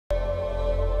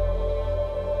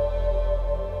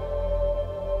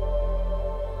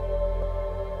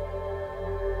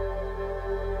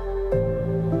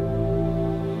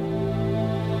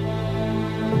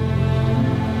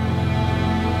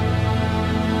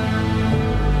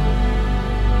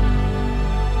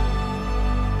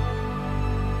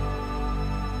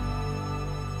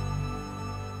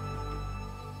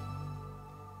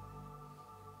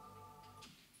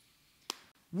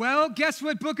Well, guess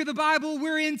what book of the Bible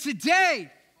we're in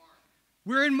today?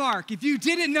 We're in Mark. If you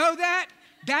didn't know that,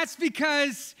 that's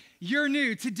because you're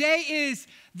new. Today is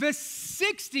the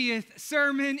 60th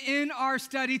sermon in our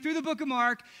study through the book of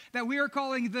Mark that we are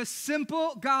calling the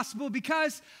simple gospel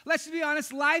because, let's be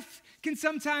honest, life can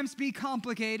sometimes be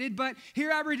complicated, but here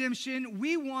at Redemption,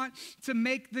 we want to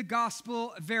make the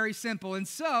gospel very simple. And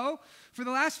so, for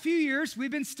the last few years,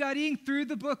 we've been studying through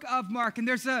the book of Mark, and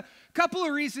there's a couple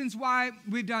of reasons why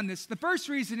we've done this. The first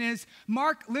reason is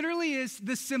Mark literally is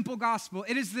the simple gospel.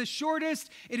 It is the shortest,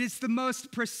 it is the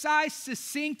most precise,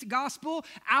 succinct gospel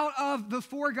out of the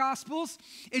four gospels.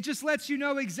 It just lets you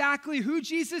know exactly who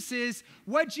Jesus is,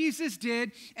 what Jesus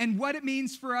did, and what it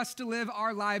means for us to live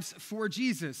our lives for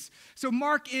Jesus. So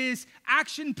Mark is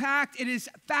action-packed, it is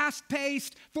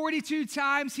fast-paced. 42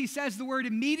 times he says the word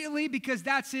immediately because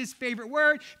that's his favorite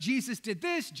word. Jesus did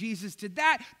this, Jesus did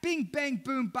that. Bing, bang,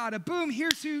 boom, bada, boom.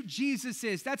 Here's who Jesus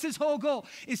is. That's his whole goal,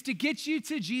 is to get you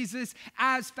to Jesus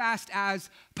as fast as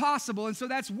possible. And so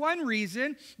that's one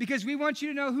reason, because we want you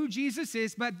to know who Jesus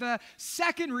is. But the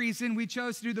second reason we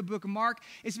chose to do the book of Mark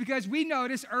is because we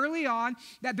noticed early on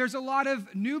that there's a lot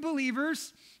of new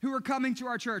believers who are coming to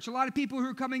our church. A lot of people who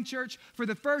are coming to church for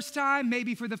the first time,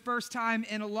 maybe for the first time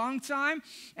in a long time,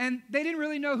 and they didn't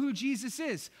really know who Jesus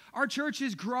is. Our church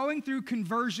is growing through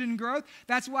conversion growth.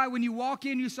 That's why when you walk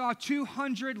in, you saw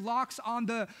 200 locks on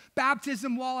the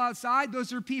baptism wall outside.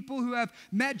 Those are people who have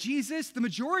met Jesus. The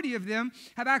majority of them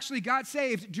have actually got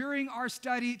saved during our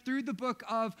study through the book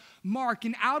of Mark.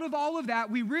 And out of all of that,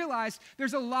 we realized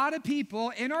there's a lot of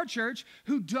people in our church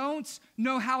who don't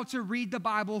know how to read the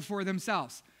Bible for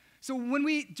themselves. So when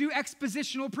we do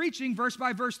expositional preaching, verse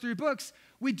by verse through books,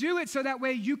 we do it so that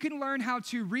way you can learn how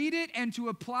to read it and to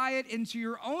apply it into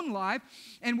your own life.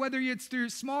 And whether it's through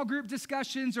small group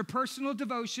discussions or personal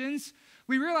devotions,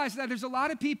 we realize that there's a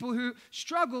lot of people who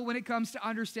struggle when it comes to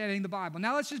understanding the Bible.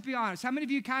 Now, let's just be honest. How many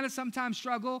of you kind of sometimes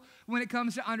struggle when it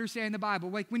comes to understanding the Bible?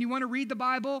 Like when you want to read the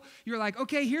Bible, you're like,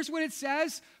 okay, here's what it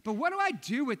says, but what do I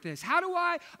do with this? How do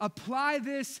I apply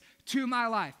this to my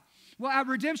life? Well, at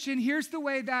Redemption, here's the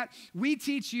way that we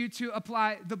teach you to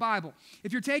apply the Bible.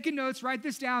 If you're taking notes, write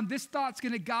this down. This thought's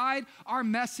going to guide our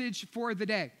message for the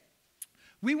day.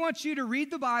 We want you to read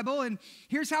the Bible, and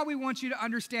here's how we want you to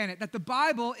understand it, that the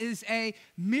Bible is a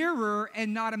mirror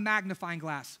and not a magnifying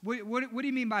glass. What do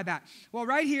you mean by that? Well,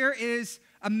 right here is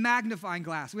a magnifying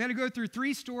glass. We had to go through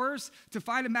 3 stores to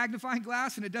find a magnifying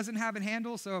glass, and it doesn't have a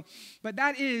handle, but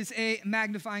that is a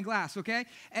magnifying glass, okay?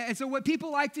 And so what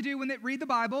people like to do when they read the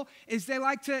Bible is they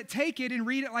like to take it and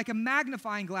read it like a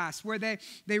magnifying glass, where they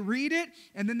read it,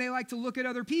 and then they like to look at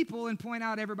other people and point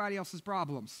out everybody else's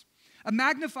problems. A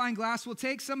magnifying glass will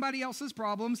take somebody else's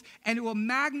problems and it will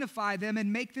magnify them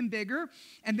and make them bigger,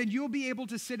 and then you'll be able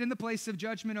to sit in the place of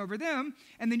judgment over them,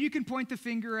 and then you can point the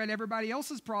finger at everybody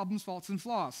else's problems, faults, and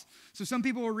flaws. So some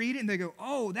people will read it and they go,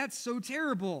 oh, that's so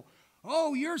terrible.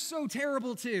 Oh, you're so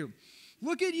terrible too.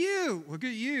 Look at you. Look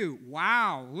at you.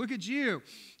 Wow, look at you.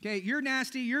 Okay, you're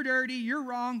nasty, you're dirty, you're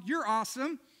wrong, you're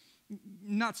awesome.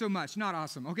 Not so much, not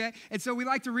awesome, okay? And so we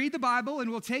like to read the Bible, and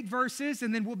we'll take verses,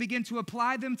 and then we'll begin to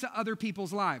apply them to other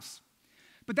people's lives.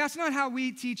 But that's not how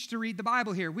we teach to read the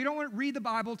Bible here. We don't want to read the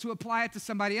Bible to apply it to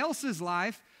somebody else's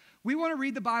life. We want to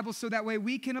read the Bible so that way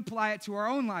we can apply it to our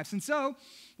own lives. And so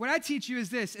what I teach you is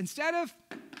this. Instead of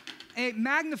a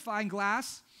magnifying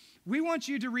glass, we want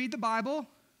you to read the Bible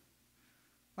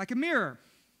like a mirror.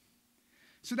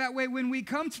 So that way when we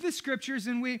come to the scriptures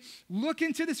and we look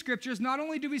into the scriptures, not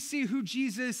only do we see who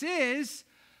Jesus is,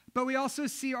 but we also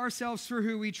see ourselves for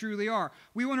who we truly are.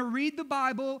 We want to read the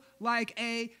Bible like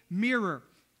a mirror.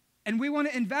 And we want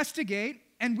to investigate,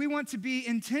 and we want to be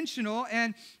intentional,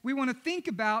 and we want to think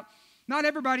about not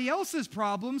everybody else's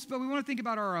problems, but we want to think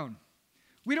about our own.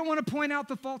 We don't want to point out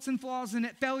the faults and flaws and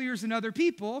failures in other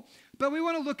people, but we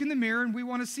want to look in the mirror and we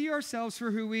want to see ourselves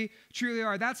for who we truly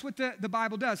are. That's what the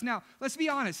Bible does. Now, let's be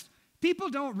honest. People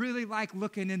don't really like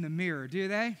looking in the mirror, do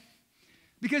they?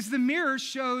 Because the mirror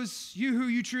shows you who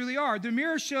you truly are. The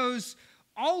mirror shows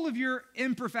all of your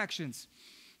imperfections.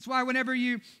 That's why whenever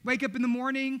you wake up in the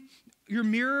morning, your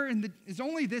mirror is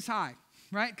only this high,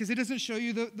 right? Because it doesn't show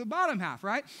you the bottom half,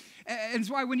 right? And it's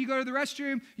why when you go to the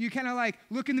restroom, you kind of like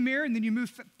look in the mirror and then you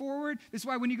move forward. That's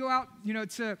why when you go out,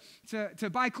 to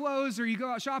buy clothes, or you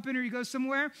go out shopping, or you go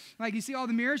somewhere, like you see all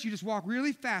the mirrors, you just walk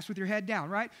really fast with your head down,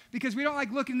 right? Because we don't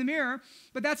like looking in the mirror,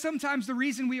 but that's sometimes the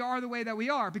reason we are the way that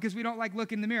we are, because we don't like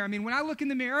looking in the mirror. I mean, when I look in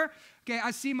the mirror, okay, I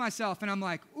see myself and I'm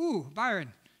like, ooh,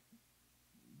 Byron,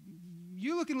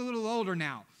 you're looking a little older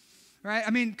now. right?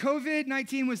 I mean,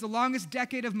 COVID-19 was the longest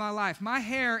decade of my life. My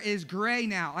hair is gray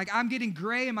now. I'm getting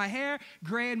gray in my hair,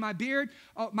 gray in my beard.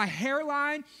 Oh, my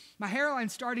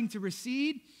hairline's starting to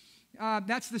recede.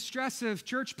 That's the stress of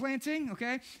church planting,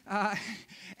 okay?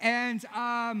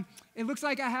 It looks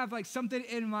like I have something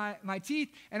in my teeth,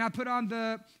 and I put on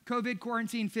the COVID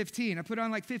quarantine 15. I put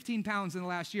on 15 pounds in the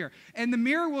last year. And the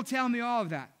mirror will tell me all of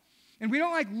that. And we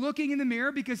don't like looking in the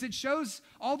mirror because it shows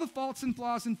all the faults and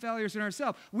flaws and failures in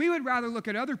ourselves. We would rather look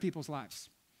at other people's lives.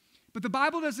 But the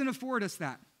Bible doesn't afford us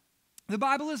that. The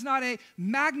Bible is not a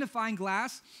magnifying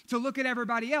glass to look at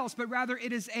everybody else, but rather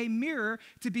it is a mirror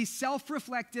to be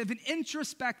self-reflective and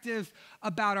introspective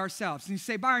about ourselves. And you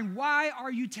say, Byron, why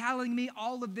are you telling me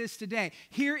all of this today?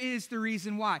 Here is the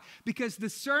reason why. Because the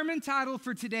sermon title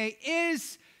for today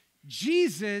is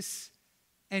Jesus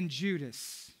and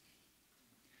Judas.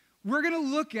 We're going to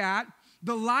look at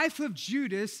the life of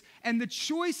Judas and the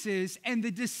choices and the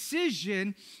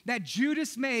decision that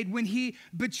Judas made when he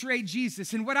betrayed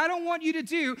Jesus. And what I don't want you to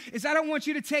do is I don't want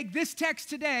you to take this text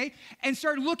today and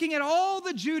start looking at all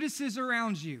the Judases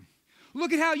around you.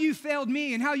 Look at how you failed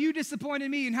me and how you disappointed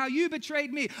me and how you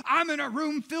betrayed me. I'm in a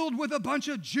room filled with a bunch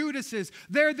of Judases.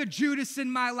 They're the Judas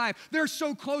in my life. They're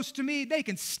so close to me, they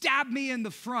can stab me in the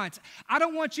front. I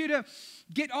don't want you to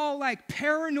get all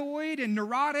paranoid and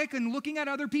neurotic and looking at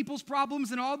other people's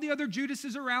problems and all the other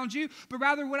Judases around you, but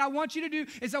rather what I want you to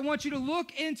do is I want you to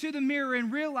look into the mirror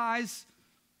and realize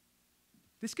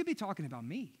this could be talking about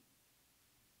me.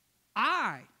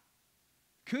 I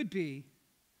could be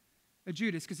a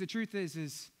Judas, because the truth is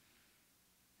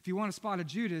if you want to spot a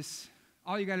Judas,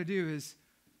 all you got to do is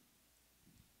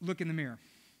look in the mirror.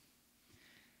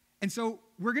 And so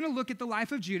we're going to look at the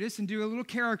life of Judas and do a little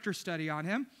character study on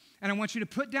him. And I want you to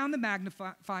put down the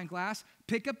magnifying glass,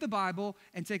 pick up the Bible,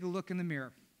 and take a look in the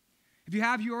mirror. If you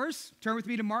have yours, turn with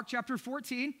me to Mark chapter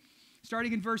 14,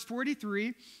 starting in verse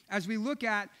 43, as we look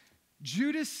at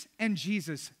Judas and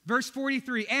Jesus. Verse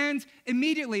 43, and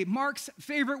immediately, Mark's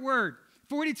favorite word,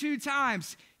 42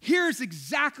 times. Here's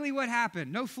exactly what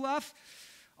happened. No fluff,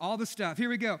 all the stuff. Here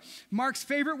we go. Mark's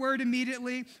favorite word,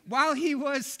 immediately. While he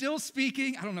was still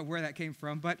speaking, I don't know where that came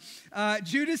from, but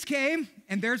Judas came,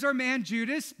 and there's our man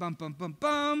Judas, bum, bum, bum,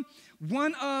 bum,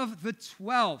 one of the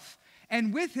 12.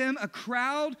 And with him a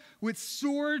crowd with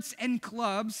swords and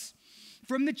clubs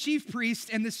from the chief priests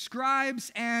and the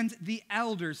scribes and the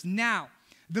elders. Now,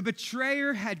 the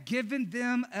betrayer had given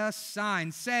them a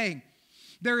sign, saying,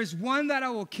 there is one that I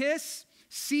will kiss.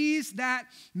 Seize that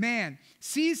man.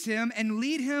 Seize him and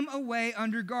lead him away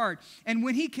under guard. And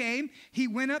when he came, he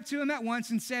went up to him at once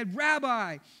and said,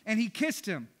 Rabbi, and he kissed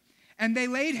him. And they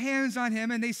laid hands on him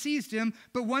and they seized him.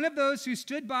 But one of those who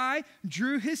stood by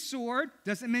drew his sword,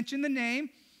 doesn't mention the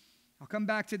name, I'll come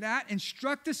back to that, and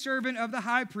struck the servant of the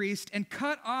high priest and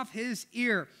cut off his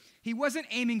ear. He wasn't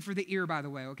aiming for the ear, by the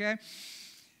way, okay?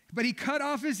 But he cut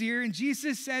off his ear, and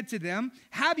Jesus said to them,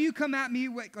 have you come at me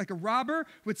like a robber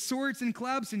with swords and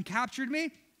clubs and captured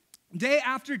me? Day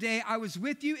after day I was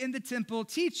with you in the temple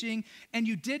teaching, and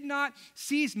you did not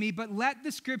seize me, but let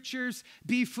the scriptures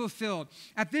be fulfilled.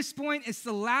 At this point, it's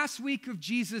the last week of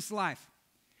Jesus' life.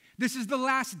 This is the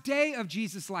last day of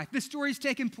Jesus' life. This story's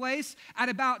taken place at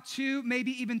about 2, maybe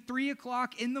even 3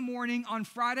 o'clock in the morning on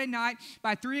Friday night.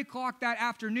 By 3 o'clock that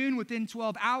afternoon, within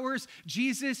 12 hours,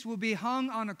 Jesus will be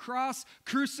hung on a cross,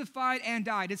 crucified, and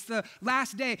died. It's the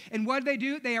last day. And what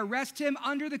do? They arrest him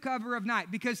under the cover of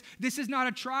night, because this is not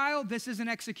a trial, this is an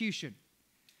execution.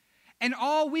 And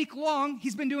all week long,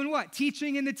 he's been doing what?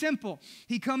 Teaching in the temple.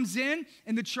 He comes in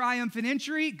the triumphant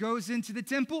entry, goes into the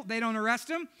temple. They don't arrest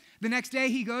him. The next day,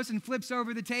 he goes and flips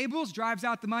over the tables, drives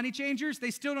out the money changers.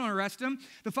 They still don't arrest him.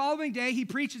 The following day, he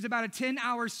preaches about a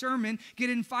 10-hour sermon,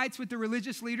 get in fights with the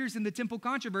religious leaders in the temple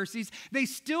controversies. They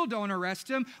still don't arrest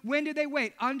him. When do they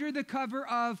wait? Under the cover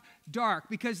of dark,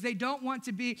 because they don't want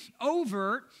to be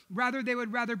overt. Rather, they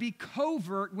would rather be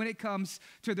covert when it comes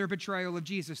to their betrayal of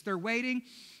Jesus. They're waiting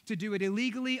to do it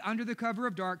illegally under the cover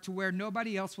of dark to where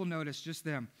nobody else will notice, just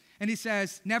them. And he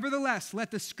says, nevertheless,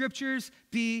 let the scriptures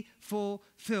be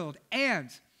fulfilled. And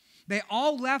they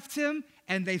all left him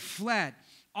and they fled.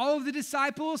 All of the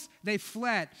disciples, they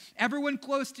fled. Everyone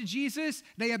close to Jesus,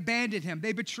 they abandoned him.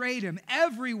 They betrayed him.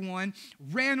 Everyone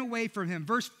ran away from him.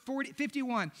 Verse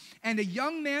 51, and a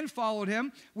young man followed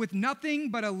him with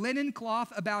nothing but a linen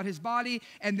cloth about his body,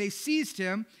 and they seized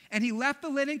him, and he left the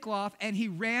linen cloth, and he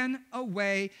ran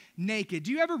away naked.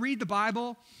 Do you ever read the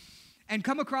Bible and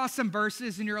come across some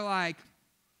verses and you're like,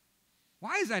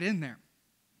 why is that in there?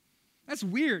 That's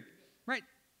weird, right?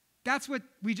 That's what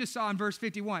we just saw in verse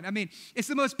 51. I mean, it's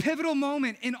the most pivotal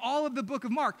moment in all of the book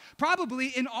of Mark, probably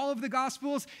in all of the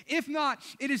Gospels. If not,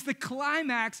 it is the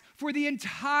climax for the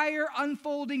entire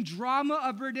unfolding drama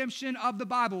of redemption of the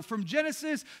Bible, from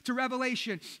Genesis to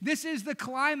Revelation. This is the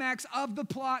climax of the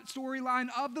plot storyline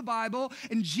of the Bible,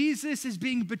 and Jesus is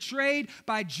being betrayed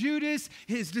by Judas.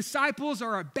 His disciples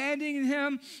are abandoning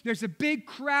him. There's a big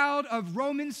crowd of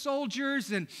Roman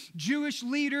soldiers and Jewish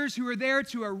leaders who are there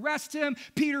to arrest him.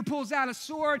 Peter pulls out a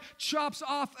sword, chops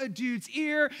off a dude's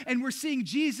ear, and we're seeing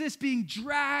Jesus being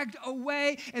dragged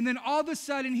away. And then all of a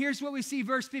sudden, here's what we see,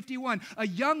 verse 51, a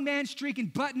young man streaking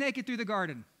butt naked through the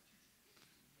garden.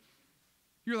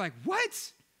 You're like,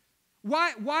 what?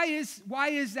 Why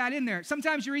is that in there?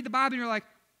 Sometimes you read the Bible and you're like,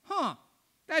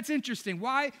 that's interesting.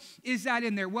 Why is that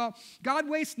in there? Well, God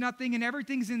wastes nothing and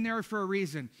everything's in there for a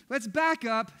reason. Let's back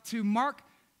up to Mark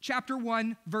chapter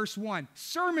 1, verse 1.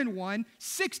 Sermon 1,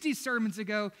 60 sermons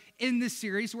ago in this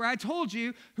series, where I told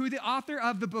you who the author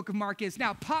of the book of Mark is.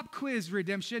 Now, pop quiz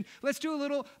redemption. Let's do a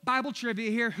little Bible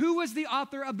trivia here. Who was the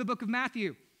author of the book of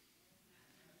Matthew?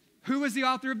 Who was the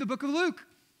author of the book of Luke?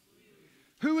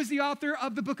 Who was the author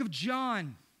of the book of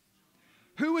John?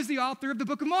 Who was the author of the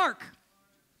book of Mark?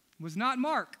 It was not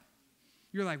Mark.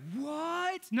 You're like,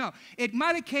 what? No, it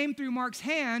might have came through Mark's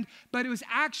hand, but it was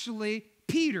actually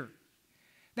Peter.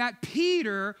 That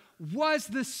Peter was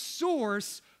the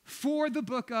source for the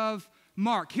book of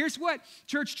Mark. Here's what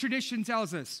church tradition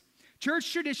tells us.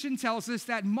 Church tradition tells us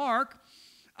that Mark,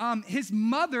 his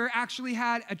mother actually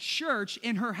had a church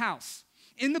in her house.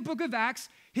 In the book of Acts,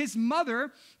 his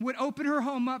mother would open her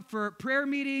home up for prayer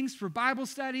meetings, for Bible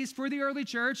studies, for the early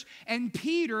church, and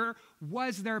Peter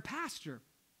was their pastor.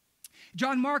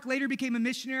 John Mark later became a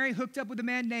missionary, hooked up with a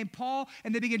man named Paul,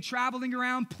 and they began traveling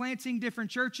around, planting different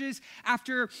churches.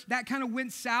 After that kind of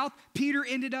went south, Peter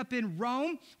ended up in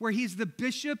Rome, where he's the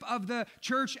bishop of the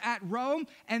church at Rome,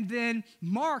 and then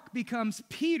Mark becomes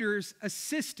Peter's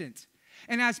assistant.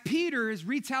 And as Peter is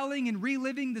retelling and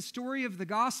reliving the story of the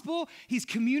gospel, he's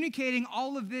communicating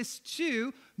all of this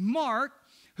to Mark,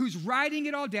 who's writing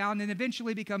it all down and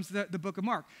eventually becomes the book of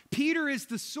Mark. Peter is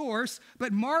the source,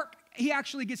 but Mark, he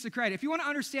actually gets the credit. If you want to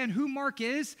understand who Mark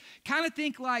is, kind of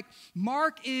think like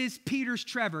Mark is Peter's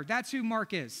Trevor. That's who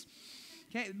Mark is.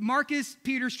 Okay, Mark is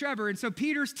Peter's Trevor. And so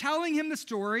Peter's telling him the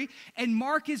story, and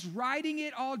Mark is writing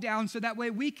it all down so that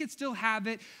way we could still have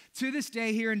it to this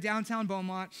day here in downtown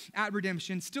Beaumont at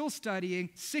Redemption, still studying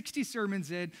 60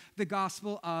 sermons in the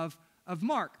Gospel of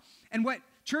Mark. And what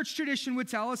church tradition would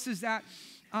tell us is that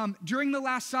during the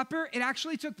Last Supper, it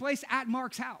actually took place at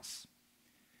Mark's house.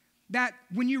 That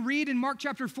when you read in Mark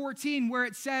chapter 14 where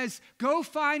it says, go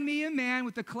find me a man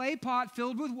with a clay pot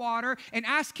filled with water and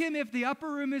ask him if the upper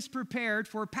room is prepared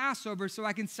for Passover so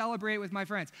I can celebrate with my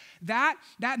friends. That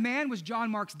man was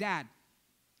John Mark's dad.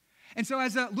 And so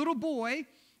as a little boy,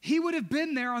 he would have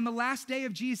been there on the last day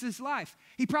of Jesus' life.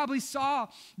 He probably saw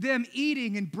them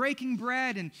eating and breaking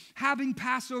bread and having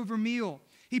Passover meal.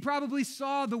 He probably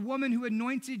saw the woman who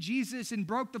anointed Jesus and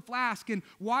broke the flask and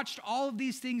watched all of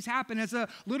these things happen. As a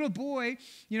little boy,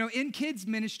 in kids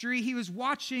ministry, he was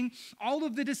watching all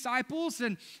of the disciples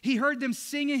and he heard them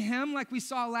sing a hymn like we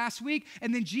saw last week,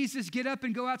 and then Jesus get up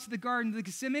and go out to the Garden of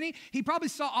Gethsemane. He probably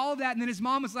saw all of that, and then his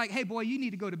mom was like, hey, boy, you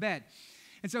need to go to bed.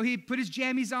 And so he put his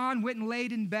jammies on, went and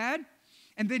laid in bed,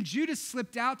 and then Judas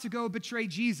slipped out to go betray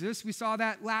Jesus. We saw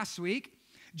that last week.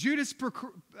 Judas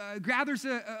gathers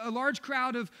a large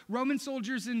crowd of Roman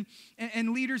soldiers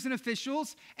and leaders and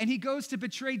officials, and he goes to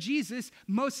betray Jesus.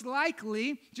 Most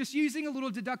likely, just using a little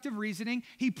deductive reasoning,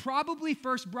 he probably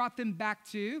first brought them back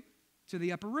to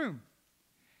the upper room.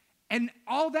 And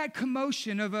all that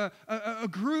commotion of a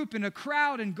group and a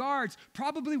crowd and guards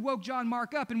probably woke John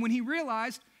Mark up. And when he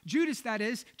realized, Judas that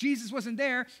is, Jesus wasn't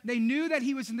there, they knew that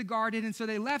he was in the garden, and so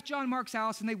they left John Mark's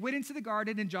house and they went into the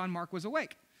garden, and John Mark was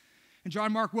awake. And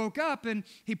John Mark woke up and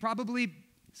he probably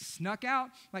snuck out,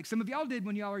 like some of y'all did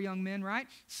when y'all were young men, right?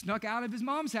 Snuck out of his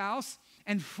mom's house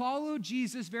and followed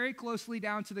Jesus very closely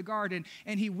down to the garden.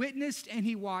 And he witnessed and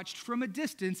he watched from a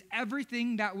distance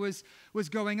everything that was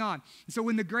going on. So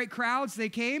when the great crowds, they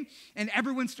came and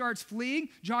everyone starts fleeing,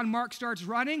 John Mark starts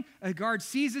running, a guard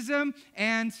seizes him,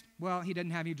 and, well, he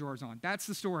didn't have any drawers on. That's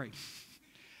the story.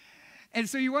 And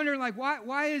so you're wondering, like,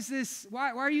 why is this,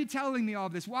 why are you telling me all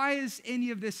of this? Why is any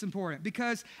of this important?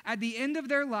 Because at the end of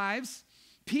their lives,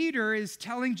 Peter is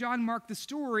telling John Mark the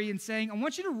story and saying, I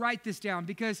want you to write this down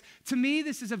because to me,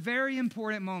 this is a very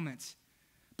important moment.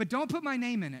 But don't put my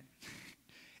name in it.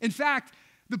 In fact,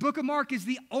 the book of Mark is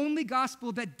the only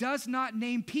gospel that does not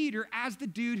name Peter as the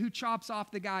dude who chops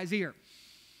off the guy's ear.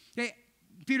 Okay,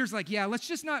 Peter's like, yeah, let's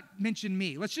just not mention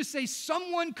me. Let's just say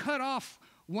someone cut off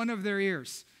one of their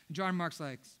ears. And John Mark's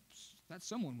like, that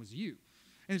someone was you.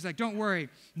 And he's like, don't worry,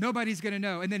 nobody's going to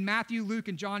know. And then Matthew, Luke,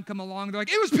 and John come along. They're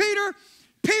like, it was Peter.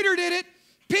 Peter did it.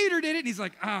 Peter did it. And he's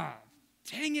like,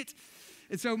 dang it.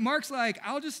 And so Mark's like,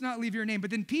 I'll just not leave your name.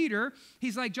 But then Peter,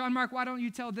 he's like, John Mark, why don't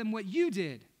you tell them what you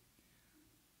did?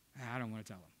 I don't want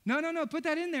to tell them. No, put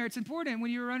that in there. It's important. When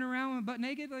you run around butt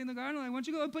naked in the garden, why don't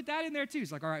you go and put that in there too?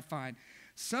 He's like, all right, fine.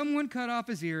 Someone cut off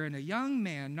his ear, and a young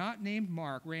man not named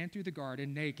Mark ran through the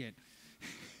garden naked.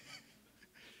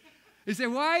 They say,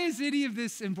 why is any of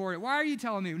this important? Why are you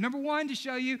telling me? Number one, to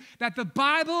show you that the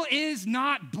Bible is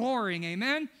not boring,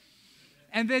 amen?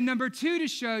 And then number two, to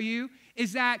show you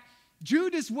is that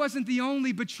Judas wasn't the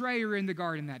only betrayer in the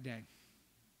garden that day.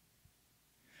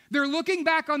 They're looking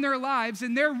back on their lives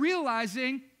and they're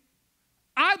realizing,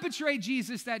 I betrayed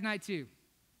Jesus that night too.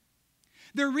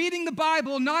 They're reading the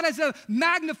Bible not as a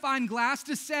magnifying glass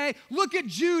to say, look at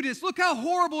Judas, look how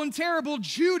horrible and terrible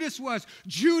Judas was.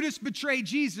 Judas betrayed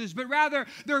Jesus, but rather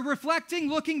they're reflecting,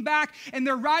 looking back, and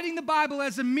they're writing the Bible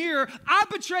as a mirror. I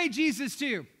betrayed Jesus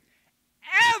too.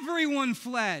 Everyone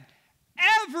fled.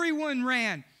 Everyone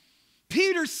ran.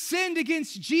 Peter sinned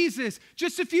against Jesus.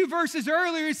 Just a few verses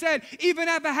earlier, he said, even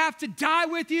if I have to die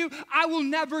with you, I will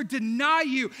never deny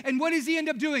you. And what does he end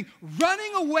up doing?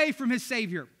 Running away from his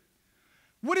Savior.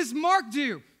 What does Mark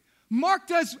do? Mark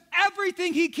does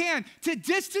everything he can to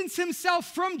distance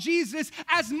himself from Jesus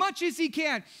as much as he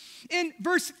can. In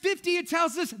verse 50, it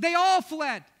tells us they all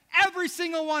fled. Every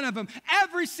single one of them,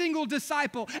 every single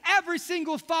disciple, every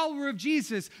single follower of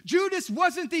Jesus. Judas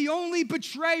wasn't the only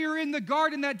betrayer in the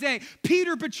garden that day.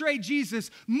 Peter betrayed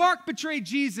Jesus. Mark betrayed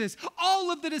Jesus.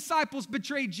 All of the disciples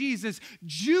betrayed Jesus.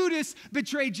 Judas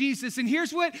betrayed Jesus. And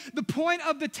here's what the point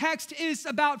of the text is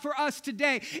about for us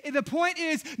today. The point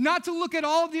is not to look at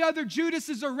all the other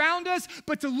Judases around us,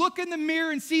 but to look in the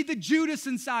mirror and see the Judas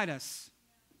inside us.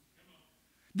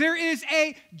 There is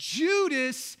a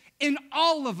Judas in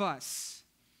all of us,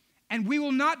 and we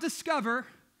will not discover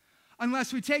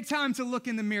unless we take time to look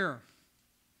in the mirror.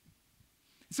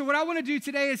 So what I want to do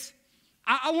today is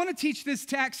I want to teach this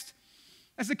text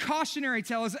as a cautionary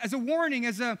tale, as a warning,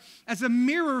 as a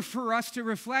mirror for us to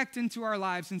reflect into our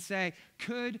lives and say,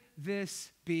 could this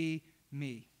be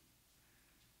me?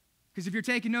 Because if you're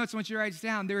taking notes, I want you to write this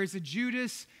down. There is a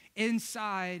Judas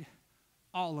inside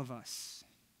all of us.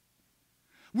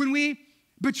 When we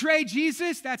betray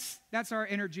Jesus, that's our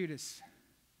inner Judas.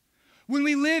 When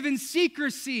we live in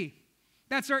secrecy,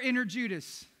 that's our inner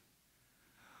Judas.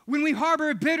 When we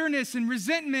harbor bitterness and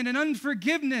resentment and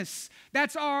unforgiveness,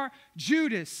 that's our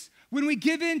Judas. When we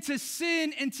give in to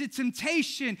sin and to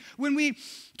temptation, when we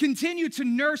continue to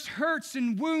nurse hurts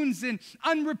and wounds and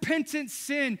unrepentant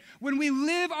sin, when we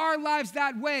live our lives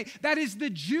that way, that is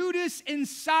the Judas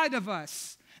inside of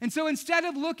us. And so instead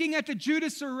of looking at the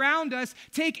Judas around us,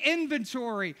 take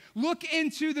inventory, look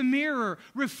into the mirror,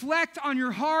 reflect on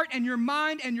your heart and your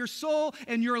mind and your soul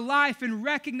and your life, and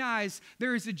recognize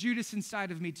there is a Judas inside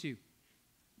of me too.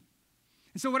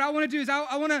 And so what I want to do is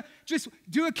I want to just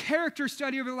do a character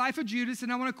study of the life of Judas,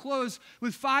 and I want to close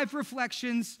with 5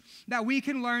 reflections that we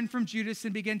can learn from Judas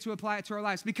and begin to apply it to our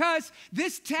lives. Because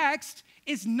this text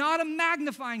is not a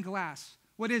magnifying glass.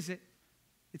 What is it?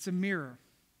 It's a mirror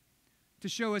to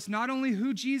show us not only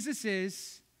who Jesus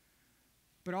is,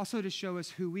 but also to show us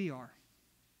who we are.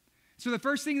 So the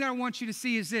first thing that I want you to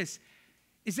see is this,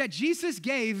 is that Jesus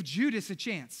gave Judas a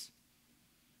chance.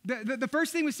 The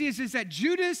first thing we see is that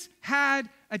Judas had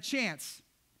a chance.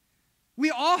 We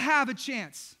all have a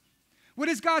chance. What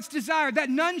is God's desire?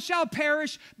 That none shall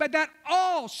perish, but that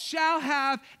all shall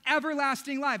have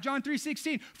everlasting life. John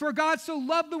 3:16, for God so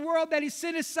loved the world that he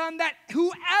sent his son, that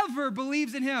whoever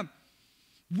believes in him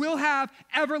will have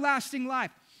everlasting life.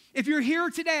 If you're here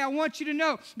today, I want you to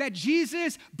know that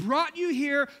Jesus brought you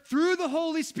here through the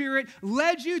Holy Spirit,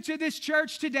 led you to this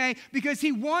church today because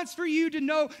he wants for you to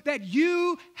know that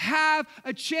you have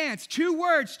a chance. 2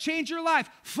 words change your life.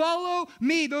 Follow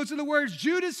me. Those are the words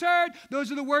Judas heard.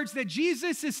 Those are the words that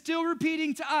Jesus is still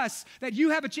repeating to us, that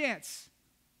you have a chance.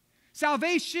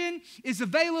 Salvation is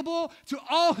available to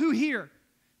all who hear.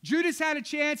 Judas had a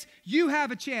chance. You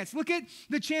have a chance. Look at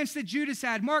the chance that Judas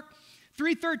had. Mark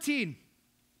 3:13.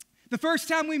 The first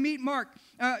time we meet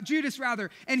Judas,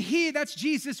 and he, that's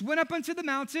Jesus, went up unto the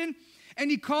mountain, and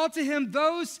he called to him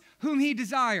those whom he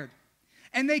desired.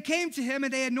 And they came to him,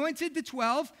 and they anointed the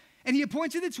 12, and he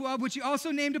appointed the 12, which he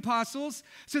also named apostles,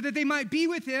 so that they might be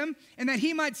with him, and that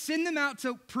he might send them out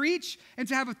to preach, and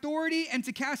to have authority, and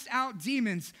to cast out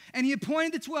demons. And he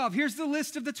appointed the 12. Here's the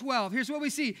list of the 12. Here's what we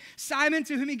see. Simon,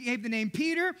 to whom he gave the name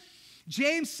Peter.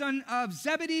 James, son of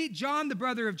Zebedee, John, the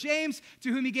brother of James,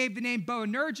 to whom he gave the name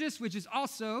Boanerges, which is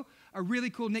also a really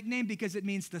cool nickname because it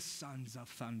means the sons of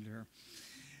thunder.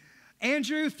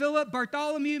 Andrew, Philip,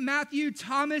 Bartholomew, Matthew,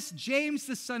 Thomas, James,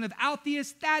 the son of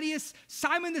Alphaeus, Thaddeus,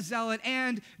 Simon the Zealot,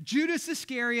 and Judas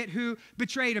Iscariot, who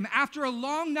betrayed him. After a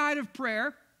long night of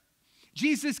prayer,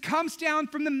 Jesus comes down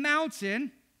from the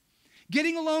mountain,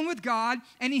 getting alone with God,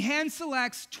 and he hand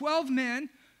selects 12 men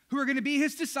who are going to be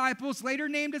his disciples, later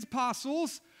named as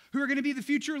apostles, who are going to be the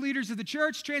future leaders of the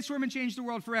church, transform and change the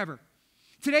world forever.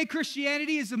 Today,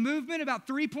 Christianity is a movement, about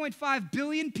 3.5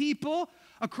 billion people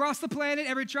across the planet,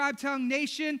 every tribe, tongue,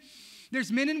 nation.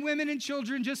 There's men and women and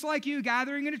children just like you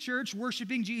gathering in a church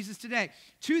worshiping Jesus today.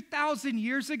 2,000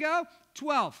 years ago,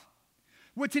 12.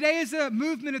 What today is a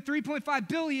movement of 3.5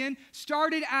 billion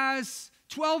started as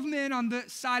 12 men on the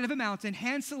side of a mountain,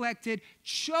 hand-selected,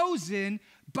 chosen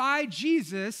by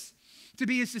Jesus to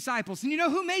be his disciples. And you know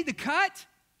who made the cut?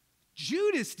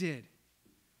 Judas did.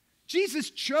 Jesus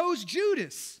chose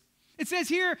Judas. It says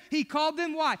here, he called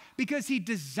them, why? Because he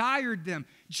desired them.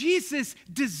 Jesus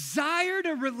desired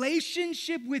a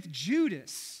relationship with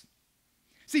Judas.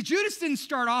 See, Judas didn't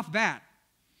start off bad.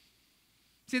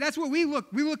 See, that's what we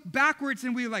look backwards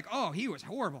and we're like, oh, he was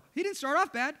horrible. He didn't start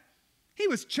off bad. He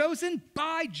was chosen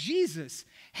by Jesus,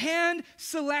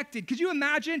 hand-selected. Could you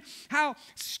imagine how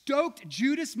stoked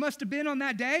Judas must have been on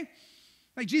that day?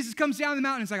 Like Jesus comes down the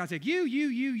mountain and it's like, I'll take you,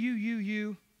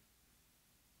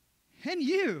 and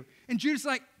you. And Judas is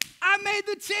like, I made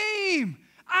the team.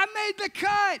 I made the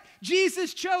cut.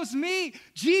 Jesus chose me.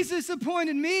 Jesus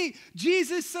appointed me.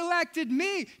 Jesus selected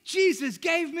me. Jesus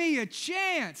gave me a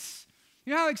chance.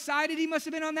 You know how excited he must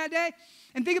have been on that day?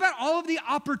 And think about all of the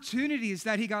opportunities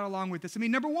that he got along with this. I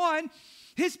mean, number one,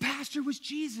 his pastor was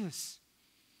Jesus.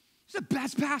 He's the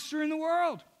best pastor in the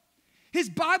world. His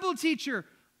Bible teacher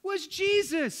was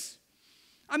Jesus.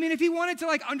 I mean, if he wanted to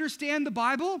understand the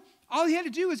Bible, all he had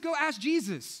to do was go ask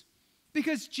Jesus,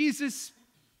 because Jesus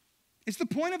is the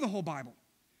point of the whole Bible.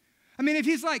 I mean, if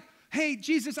he's like, hey,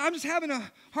 Jesus, I'm just having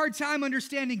a hard time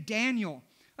understanding Daniel.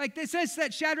 Like it says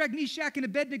that Shadrach, Meshach, and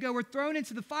Abednego were thrown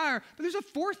into the fire, but there's a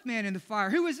fourth man in the fire.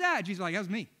 Who was that? Jesus is like, that was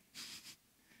me.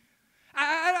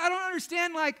 I don't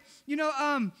understand,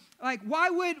 why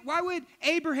would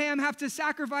Abraham have to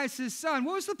sacrifice his son?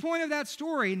 What was the point of that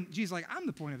story? And Jesus is like, I'm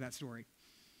the point of that story.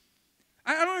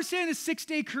 I don't understand this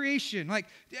 6-day creation. Like,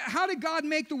 how did God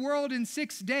make the world in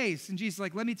 6 days? And Jesus is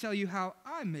like, let me tell you how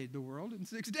I made the world in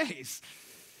 6 days.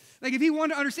 Like, if he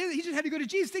wanted to understand that, he just had to go to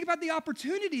Jesus. Think about the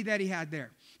opportunity that he had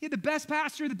there. He had the best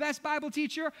pastor, the best Bible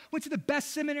teacher, went to the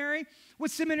best seminary. What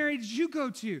seminary did you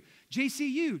go to?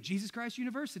 JCU, Jesus Christ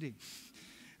University.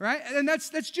 Right? And that's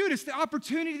Judas, the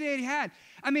opportunity that he had.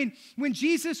 I mean, when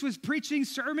Jesus was preaching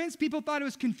sermons, people thought it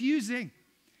was confusing.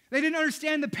 They didn't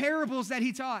understand the parables that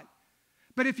he taught.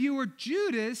 But if you were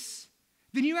Judas,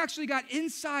 then you actually got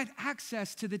inside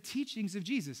access to the teachings of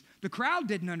Jesus. The crowd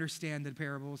didn't understand the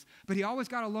parables, but he always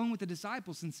got alone with the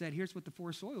disciples and said, here's what the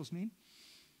 4 soils mean.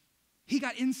 He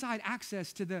got inside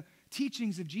access to the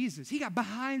teachings of Jesus. He got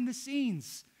behind the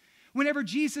scenes. Whenever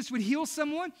Jesus would heal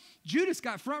someone, Judas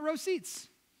got front row seats.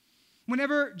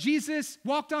 Whenever Jesus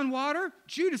walked on water,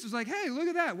 Judas was like, hey, look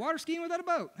at that, water skiing without a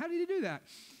boat. How did he do that?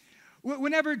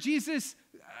 Whenever Jesus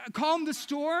calmed the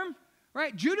storm,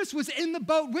 right, Judas was in the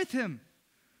boat with him.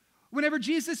 Whenever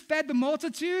Jesus fed the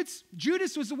multitudes,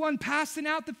 Judas was the one passing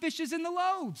out the fishes and the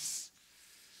loaves.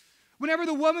 Whenever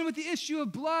the woman with the issue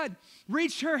of blood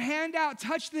reached her hand out,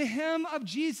 touched the hem of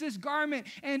Jesus' garment,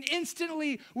 and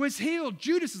instantly was healed,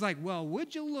 Judas is like, well,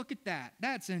 would you look at that?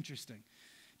 That's interesting.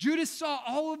 Judas saw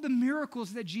all of the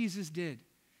miracles that Jesus did.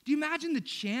 Do you imagine the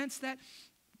chance that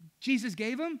Jesus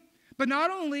gave him? But not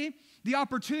only the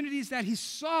opportunities that he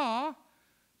saw,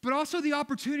 but also the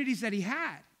opportunities that he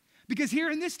had. Because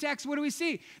here in this text, what do we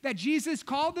see? That Jesus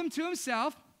called them to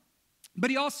himself,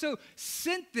 but he also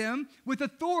sent them with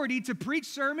authority to preach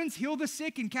sermons, heal the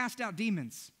sick, and cast out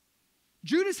demons.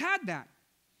 Judas had that.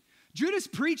 Judas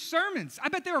preached sermons. I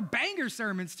bet they were banger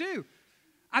sermons too.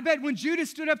 I bet when Judas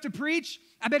stood up to preach,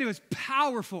 I bet it was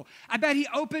powerful. I bet he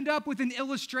opened up with an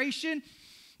illustration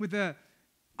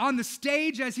on the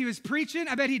stage as he was preaching.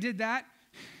 I bet he did that.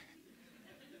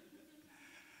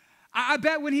 I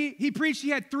bet when he preached,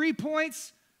 he had 3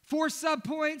 points, 4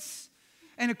 subpoints,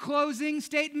 and a closing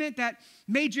statement that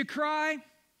made you cry.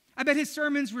 I bet his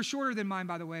sermons were shorter than mine,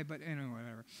 by the way, but anyway,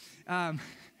 whatever.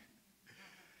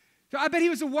 So I bet he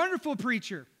was a wonderful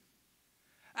preacher.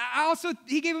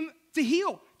 He gave him to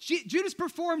heal. Judas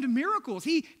performed miracles.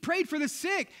 He prayed for the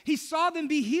sick. He saw them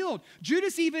be healed.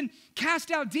 Judas even cast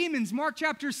out demons. Mark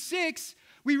chapter 6,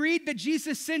 We read that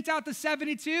Jesus sent out the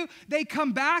 72. They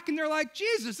come back and they're like,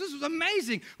 Jesus, this was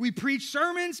amazing. We preached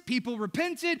sermons. People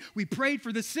repented. We prayed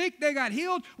for the sick. They got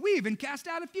healed. We even cast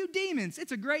out a few demons.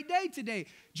 It's a great day today.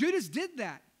 Judas did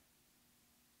that.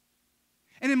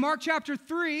 And in Mark chapter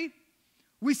 3,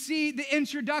 we see the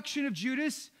introduction of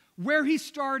Judas, where he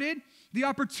started, the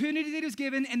opportunity that he was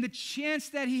given, and the chance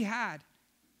that he had.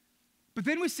 But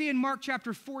then we see in Mark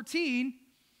chapter 14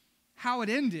 how it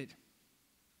ended.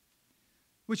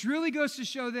 Which really goes to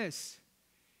show this,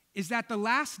 is that the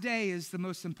last day is the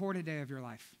most important day of your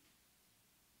life.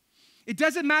 It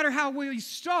doesn't matter how well you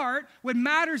start. What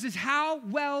matters is how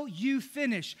well you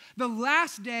finish. The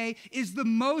last day is the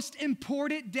most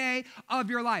important day of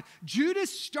your life.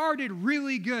 Judas started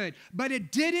really good, but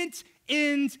it didn't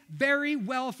end very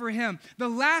well for him. The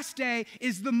last day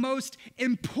is the most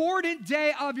important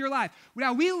day of your life.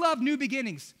 Now, we love new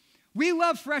beginnings. We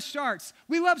love fresh starts.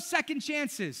 We love second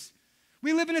chances.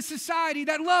 We live in a society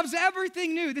that loves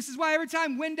everything new. This is why every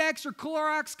time Windex or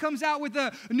Clorox comes out with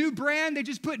a new brand, they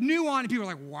just put new on it. People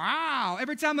are like, wow.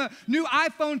 Every time a new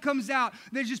iPhone comes out,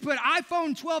 they just put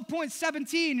iPhone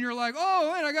 12.17. And you're like,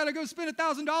 oh, man, I got to go spend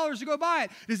 $1,000 to go buy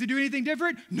it. Does it do anything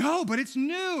different? No, but it's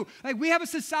new. Like, we have a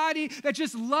society that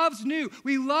just loves new.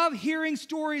 We love hearing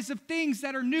stories of things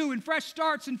that are new and fresh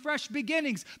starts and fresh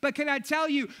beginnings. But can I tell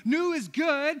you, new is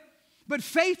good, but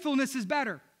faithfulness is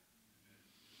better.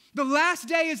 The last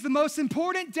day is the most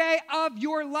important day of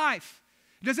your life.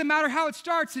 It doesn't matter how it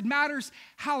starts, it matters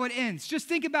how it ends. Just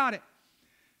think about it.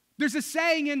 There's a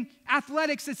saying in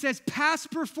athletics that says past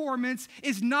performance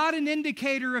is not an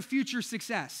indicator of future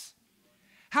success.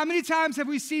 How many times have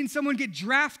we seen someone get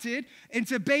drafted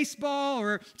into baseball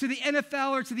or to the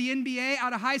NFL or to the NBA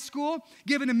out of high school,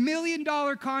 given $1 million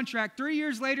contract? 3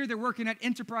 years later, they're working at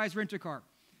Enterprise Rent-A-Car.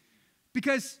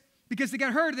 Because they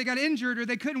got hurt, or they got injured, or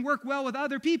they couldn't work well with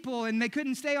other people, and they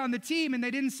couldn't stay on the team, and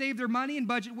they didn't save their money and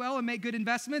budget well and make good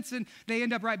investments, and they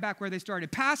end up right back where they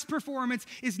started. Past performance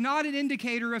is not an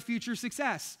indicator of future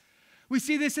success. We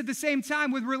see this at the same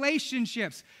time with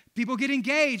relationships. People get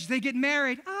engaged, they get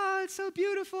married. Oh, it's so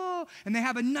beautiful. And they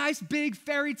have a nice big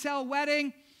fairy tale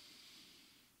wedding.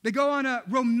 They go on a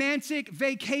romantic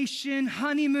vacation,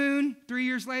 honeymoon. 3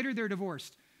 years later, they're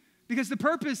divorced. Because the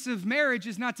purpose of marriage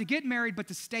is not to get married, but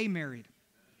to stay married.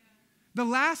 The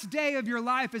last day of your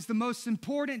life is the most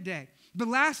important day. The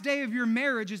last day of your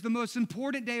marriage is the most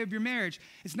important day of your marriage.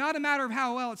 It's not a matter of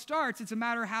how well it starts, it's a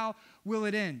matter of how will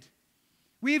it end.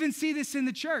 We even see this in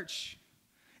the church.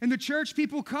 In the church,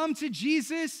 people come to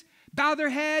Jesus, bow their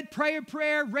head, pray a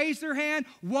prayer, raise their hand,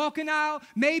 walk an aisle,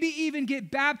 maybe even get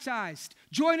baptized,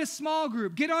 join a small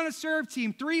group, get on a serve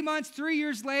team. 3 months, 3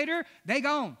 years later, they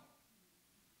gone.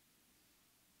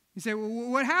 You say, well,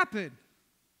 what happened?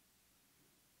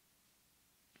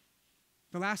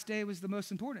 The last day was the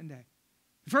most important day.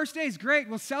 The first day is great.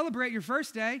 We'll celebrate your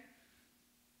first day.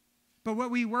 But what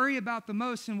we worry about the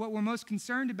most and what we're most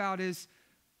concerned about is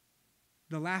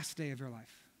the last day of your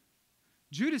life.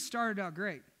 Judas started out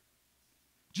great.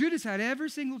 Judas had every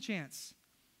single chance.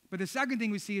 But the second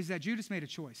thing we see is that Judas made a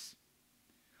choice.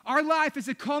 Our life is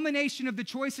a culmination of the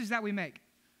choices that we make.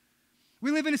 We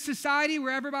live in a society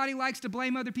where everybody likes to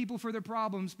blame other people for their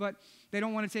problems, but they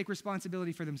don't want to take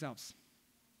responsibility for themselves.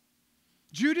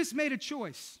 Judas made a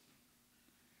choice.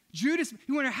 You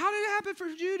wonder, how did it happen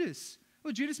for Judas?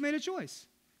 Well, Judas made a choice.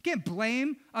 You can't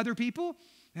blame other people.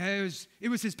 It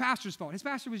was his pastor's fault. His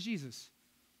pastor was Jesus.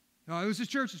 No, it was his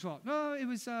church's fault. No,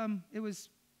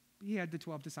 he had the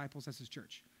 12 disciples as his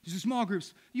church. These are small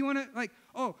groups. You want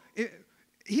to,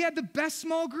 he had the best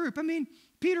small group. I mean,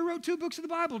 Peter wrote 2 books of the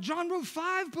Bible. John wrote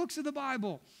 5 books of the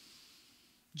Bible.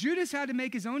 Judas had to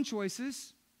make his own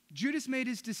choices. Judas made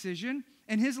his decision,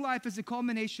 and his life is a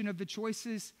culmination of the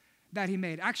choices that he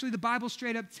made. Actually, the Bible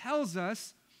straight up tells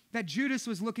us that Judas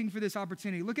was looking for this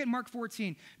opportunity. Look at Mark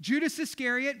 14. Judas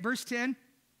Iscariot, verse 10,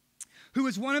 who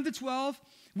was one of the 12,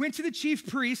 went to the chief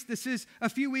priest. This is a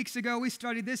few weeks ago. We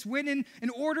studied this. Went in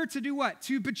order to do what?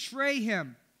 To betray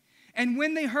him. And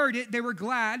when they heard it, they were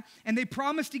glad, and they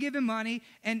promised to give him money.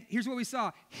 And here's what we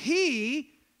saw.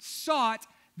 He sought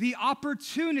the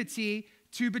opportunity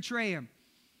to betray him.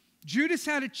 Judas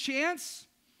had a chance,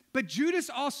 but Judas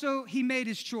also, he made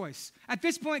his choice. At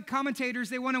this point, commentators,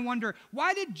 they want to wonder,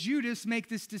 why did Judas make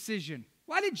this decision?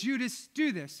 Why did Judas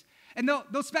do this? And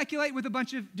they'll speculate with a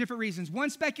bunch of different reasons. One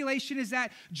speculation is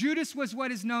that Judas was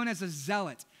what is known as a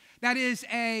zealot. That is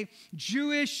a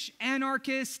Jewish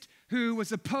anarchist who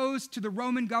was opposed to the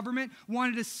Roman government,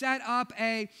 wanted to set up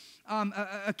a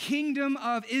kingdom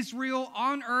of Israel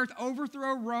on earth,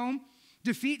 overthrow Rome,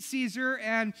 defeat Caesar,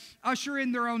 and usher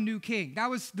in their own new king. That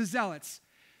was the zealots.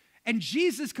 And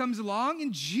Jesus comes along,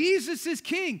 and Jesus is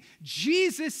king.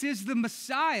 Jesus is the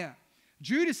Messiah.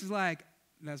 Judas is like,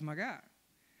 that's my guy.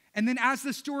 And then as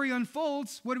the story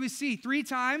unfolds, what do we see? 3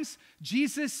 times,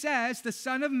 Jesus says, the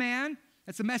Son of Man,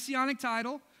 that's a messianic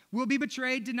title, will be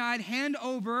betrayed, denied, hand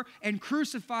over, and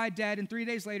crucified, dead, and 3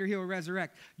 days later he will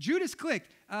resurrect. Judas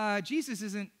clicked, Jesus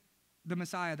isn't the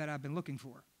Messiah that I've been looking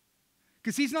for.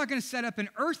 Because he's not going to set up an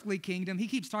earthly kingdom. He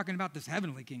keeps talking about this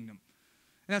heavenly kingdom.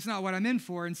 And that's not what I'm in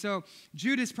for. And so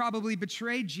Judas probably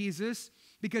betrayed Jesus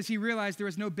because he realized there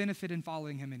was no benefit in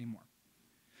following him anymore.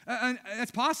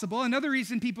 That's possible. Another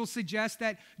reason people suggest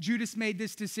that Judas made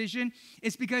this decision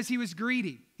is because he was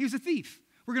greedy. He was a thief.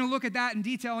 We're going to look at that in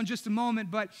detail in just a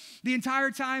moment, but the entire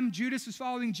time Judas was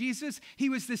following Jesus, he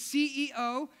was the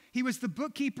CEO, he was the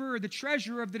bookkeeper or the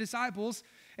treasurer of the disciples,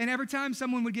 and every time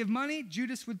someone would give money,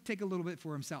 Judas would take a little bit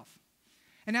for himself.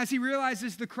 And as he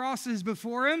realizes the cross is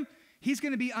before him, he's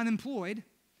going to be unemployed,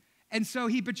 and so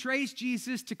he betrays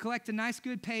Jesus to collect a nice,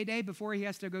 good payday before he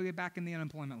has to go get back in the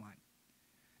unemployment line.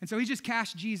 And so he just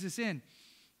cashed Jesus in.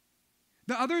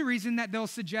 The other reason that they'll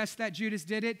suggest that Judas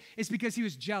did it is because he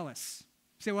was jealous.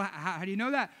 You say, well, how do you know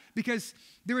that? Because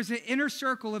there was an inner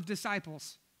circle of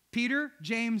disciples. Peter,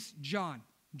 James, John.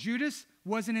 Judas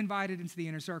wasn't invited into the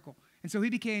inner circle. And so he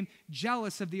became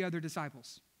jealous of the other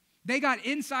disciples. They got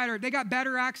they got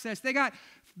better access. They got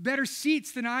better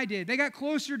seats than I did. They got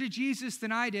closer to Jesus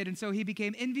than I did. And so he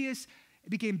became envious,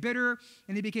 became bitter,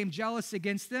 and he became jealous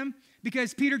against them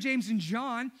because Peter, James, and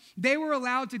John, they were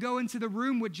allowed to go into the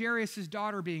room with Jairus'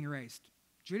 daughter being raised.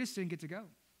 Judas didn't get to go.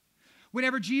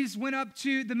 Whenever Jesus went up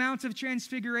to the Mount of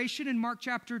Transfiguration in Mark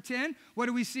chapter 10, what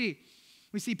do we see?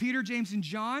 We see Peter, James, and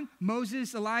John,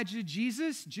 Moses, Elijah,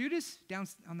 Jesus, Judas down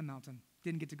on the mountain.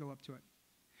 Didn't get to go up to it.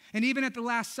 And even at the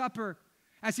Last Supper,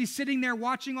 as he's sitting there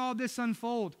watching all this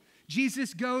unfold,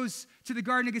 Jesus goes to the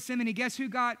Garden of Gethsemane. Guess who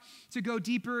got to go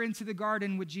deeper into the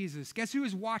garden with Jesus? Guess who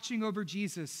was watching over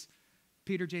Jesus?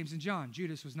 Peter, James, and John.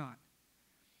 Judas was not.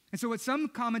 And so what some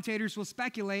commentators will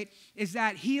speculate is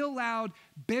that he allowed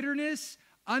bitterness,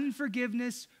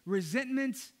 unforgiveness,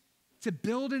 resentment to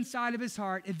build inside of his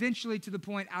heart, eventually to the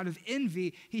point out of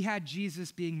envy, he had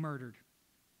Jesus being murdered.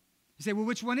 You say, well,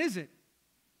 which one is it?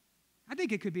 I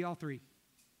think it could be all 3.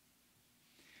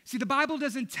 See, the Bible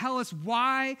doesn't tell us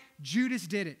why Judas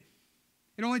did it.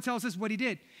 It only tells us what he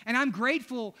did. And I'm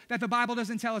grateful that the Bible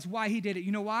doesn't tell us why he did it.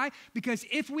 You know why? Because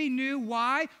if we knew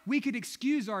why, we could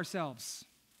excuse ourselves.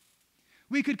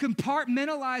 We could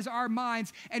compartmentalize our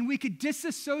minds and we could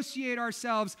disassociate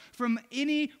ourselves from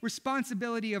any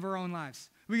responsibility of our own lives.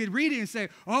 We could read it and say,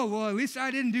 oh, well, at least I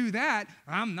didn't do that.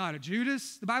 I'm not a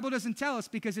Judas. The Bible doesn't tell us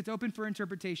because it's open for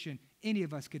interpretation. Any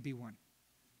of us could be one.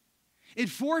 It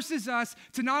forces us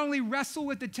to not only wrestle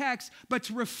with the text, but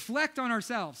to reflect on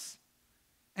ourselves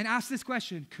and ask this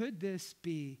question, could this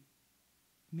be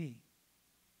me?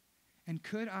 And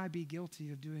could I be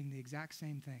guilty of doing the exact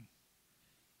same thing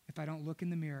if I don't look in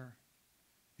the mirror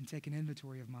and take an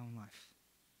inventory of my own life?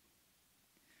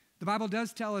 The Bible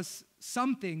does tell us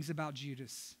some things about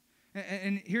Judas.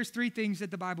 And here's 3 things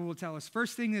that the Bible will tell us.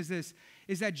 First thing is this,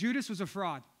 is that Judas was a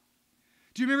fraud.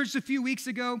 Do you remember just a few weeks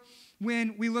ago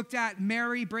when we looked at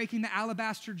Mary breaking the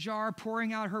alabaster jar,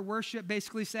 pouring out her worship,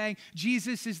 basically saying,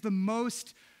 Jesus is the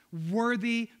most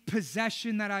worthy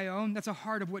possession that I own? That's a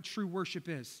heart of what true worship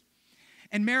is.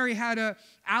 And Mary had an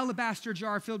alabaster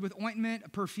jar filled with ointment, a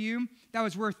perfume, that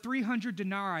was worth 300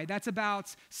 denarii. That's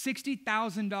about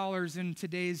 $60,000 in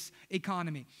today's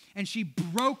economy. And she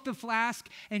broke the flask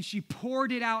and she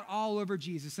poured it out all over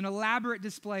Jesus, an elaborate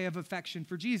display of affection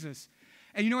for Jesus.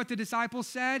 And you know what the disciples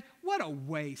said? What a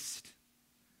waste.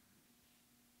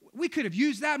 We could have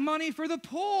used that money for the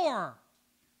poor.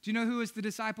 Do you know who was the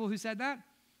disciple who said that?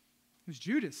 It was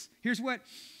Judas. Here's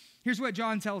what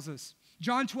John tells us.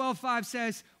 John 12:5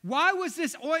 says, why was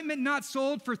this ointment not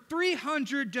sold for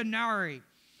 300 denarii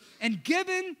and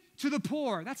given to the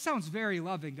poor? That sounds very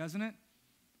loving, doesn't it?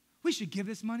 We should give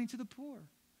this money to the poor.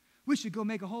 We should go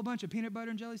make a whole bunch of peanut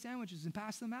butter and jelly sandwiches and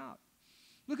pass them out.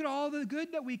 Look at all the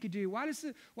good that we could do. Why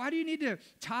do you need to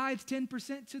tithe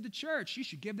 10% to the church? You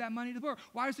should give that money to the poor.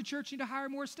 Why does the church need to hire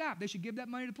more staff? They should give that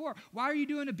money to the poor. Why are you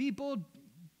doing a Be Bold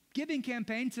giving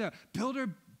campaign to build a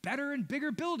better and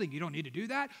bigger building? You don't need to do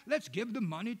that. Let's give the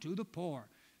money to the poor.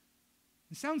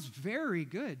 It sounds very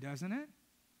good, doesn't it?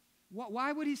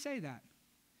 Why would he say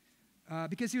that?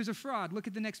 Because he was a fraud. Look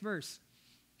at the next verse.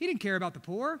 He didn't care about the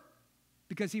poor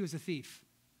because he was a thief.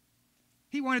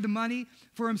 He wanted the money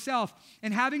for himself.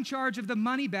 And having charge of the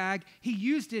money bag, he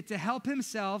used it to help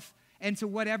himself and to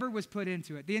whatever was put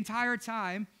into it. The entire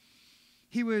time,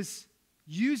 he was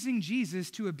using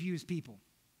Jesus to abuse people.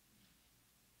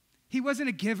 He wasn't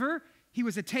a giver, he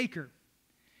was a taker.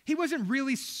 He wasn't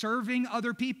really serving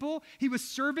other people. He was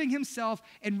serving himself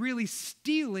and really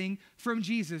stealing from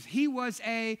Jesus. He was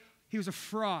a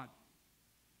fraud.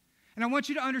 And I want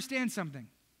you to understand something,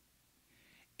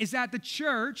 is that the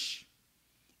church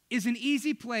is an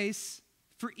easy place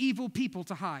for evil people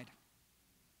to hide.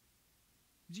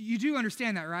 You do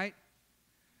understand that, right?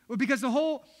 Well, because the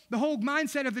whole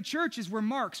mindset of the church is we're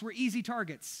marks, we're easy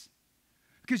targets.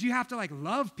 Because you have to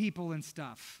love people and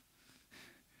stuff.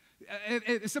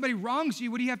 If somebody wrongs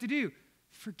you, what do you have to do?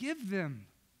 Forgive them.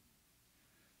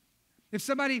 If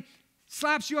somebody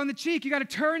slaps you on the cheek, you got to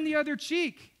turn the other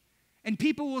cheek. And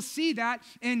people will see that,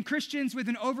 and Christians with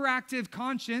an overactive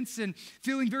conscience and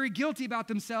feeling very guilty about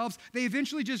themselves, they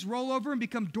eventually just roll over and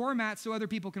become doormats so other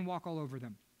people can walk all over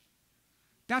them.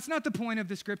 That's not the point of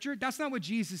the scripture. That's not what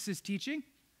Jesus is teaching.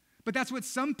 But that's what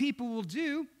some people will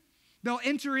do. They'll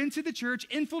enter into the church,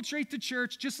 infiltrate the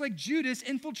church, just like Judas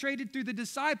infiltrated through the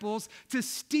disciples to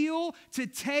steal, to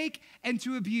take, and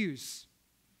to abuse.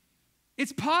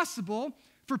 It's possible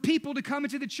for people to come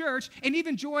into the church and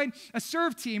even join a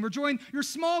serve team or join your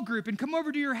small group and come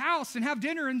over to your house and have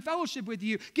dinner and fellowship with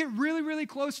you, get really, really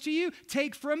close to you,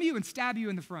 take from you, and stab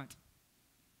you in the front.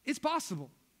 It's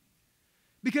possible.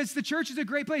 Because the church is a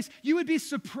great place. You would be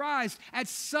surprised at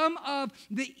some of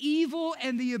the evil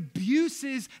and the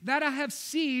abuses that I have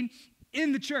seen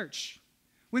in the church.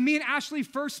 When me and Ashley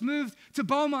first moved to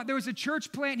Beaumont, there was a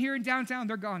church plant here in downtown.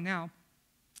 They're gone now.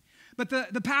 But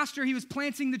the pastor, he was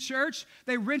planting the church.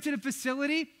 They rented a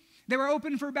facility. They were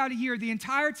open for about a year. The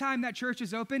entire time that church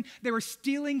is open, they were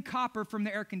stealing copper from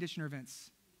the air conditioner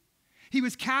vents. He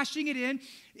was cashing it in.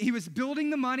 He was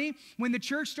building the money. When the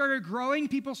church started growing,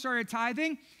 people started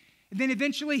tithing. And then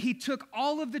eventually he took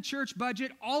all of the church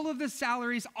budget, all of the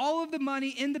salaries, all of the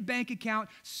money in the bank account,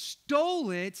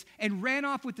 stole it, and ran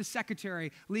off with the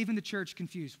secretary, leaving the church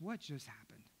confused. What just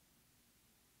happened?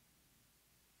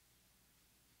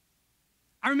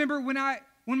 I remember one of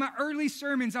my early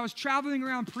sermons, I was traveling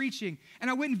around preaching, and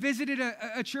I went and visited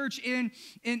a church in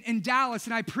Dallas,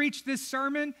 and I preached this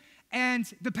sermon. And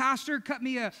the pastor cut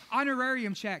me an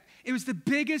honorarium check. It was the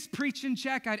biggest preaching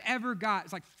check I'd ever got.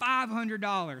 It's like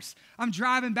 $500. I'm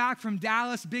driving back from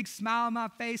Dallas, big smile on my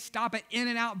face, stop at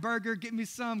In-N-Out Burger, get me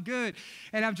some good.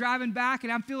 And I'm driving back,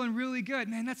 and I'm feeling really good.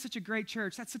 Man, that's such a great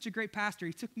church. That's such a great pastor.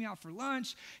 He took me out for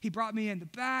lunch. He brought me in the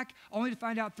back, only to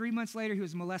find out 3 months later he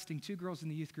was molesting 2 girls in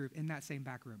the youth group in that same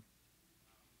back room.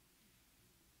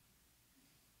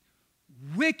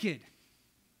 Wicked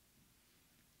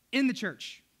in the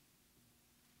church.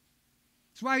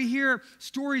 That's why we hear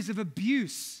stories of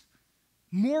abuse,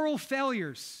 moral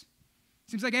failures.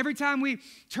 Seems like every time we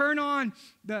turn on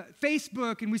the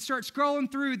Facebook and we start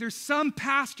scrolling through, there's some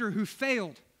pastor who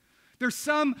failed. There's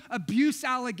some abuse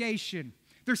allegation.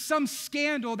 There's some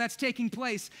scandal that's taking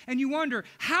place. And you wonder,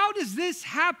 how does this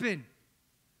happen?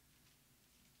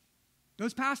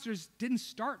 Those pastors didn't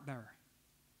start there.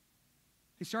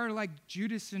 They started like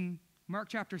Judas in Mark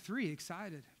chapter 3,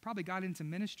 excited. Probably got into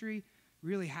ministry,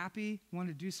 really happy, wanted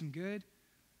to do some good.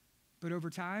 But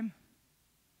over time,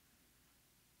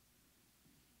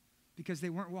 because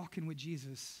they weren't walking with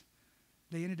Jesus,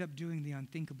 they ended up doing the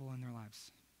unthinkable in their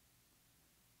lives.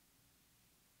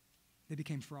 They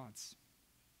became frauds.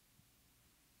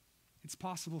 It's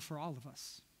possible for all of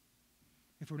us,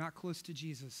 if we're not close to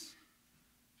Jesus,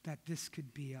 that this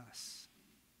could be us.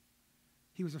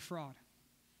 He was a fraud.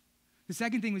 The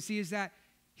second thing we see is that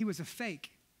he was a fake.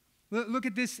 Look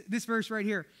at this verse right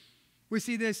here. We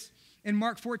see this in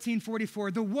Mark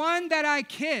 14:44. The one that I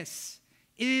kiss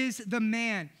is the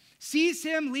man. Seize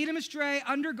him, lead him astray,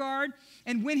 under guard.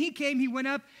 And when he came, he went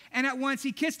up, and at once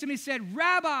he kissed him. He said,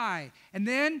 Rabbi, and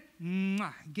then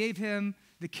gave him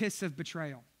the kiss of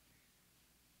betrayal.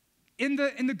 In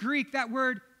the Greek, that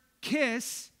word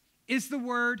kiss is the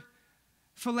word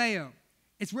phileo.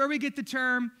 It's where we get the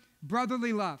term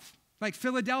brotherly love. Like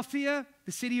Philadelphia,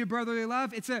 the city of brotherly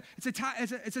love, it's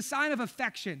a sign of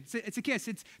affection. It's a kiss.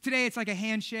 Today it's like a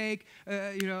handshake,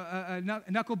 a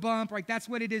knuckle bump. Like that's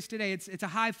what it is today. It's a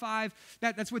high five.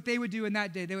 That's what they would do in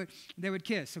that day. They would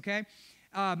kiss. Okay,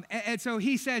 and so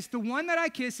he says, the one that I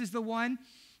kiss is the one.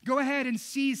 Go ahead and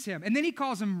seize him. And then he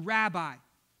calls him rabbi.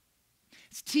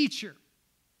 It's teacher.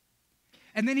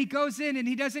 And then he goes in and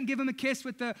he doesn't give him a kiss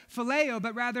with the phileo,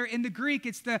 but rather in the Greek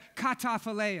it's the kata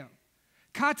phileo.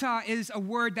 Kata is a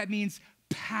word that means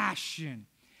passion,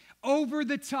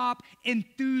 over-the-top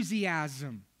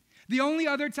enthusiasm. The only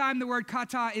other time the word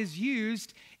kata is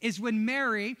used is when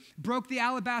Mary broke the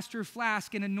alabaster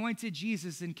flask and anointed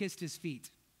Jesus and kissed his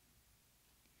feet.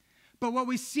 But what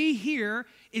we see here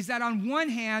is that on one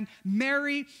hand,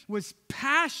 Mary was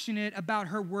passionate about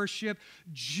her worship.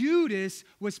 Judas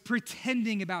was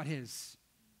pretending about his.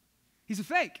 He's a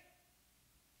fake.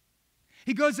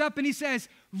 He goes up and he says,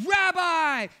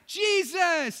 Rabbi,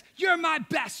 Jesus, you're my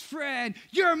best friend.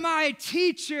 You're my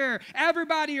teacher.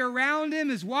 Everybody around him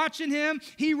is watching him.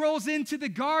 He rolls into the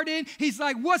garden. He's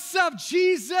like, what's up,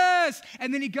 Jesus?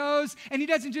 And then he goes and he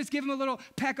doesn't just give him a little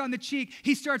peck on the cheek.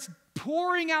 He starts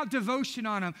pouring out devotion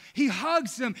on him. He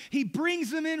hugs him. He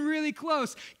brings him in really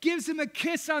close, gives him a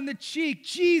kiss on the cheek.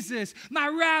 Jesus, my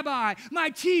rabbi,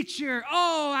 my teacher.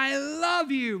 Oh, I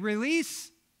love you. Release,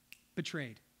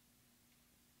 betrayed.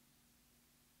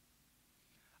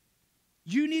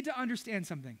 You need to understand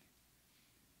something.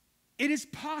 It is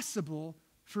possible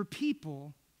for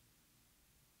people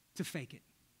to fake it.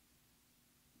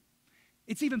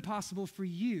 It's even possible for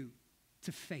you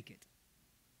to fake it.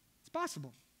 It's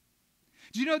possible.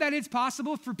 Do you know that it's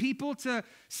possible for people to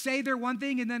say they're one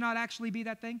thing and then not actually be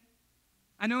that thing?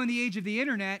 I know in the age of the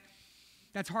internet,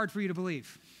 that's hard for you to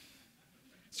believe.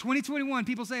 It's 2021,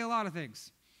 people say a lot of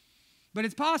things. But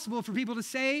it's possible for people to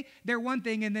say they're one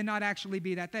thing and then not actually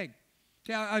be that thing.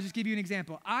 So I'll just give you an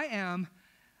example. I am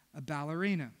a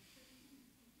ballerina.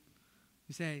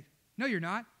 You say, no, you're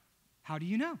not. How do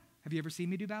you know? Have you ever seen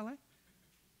me do ballet?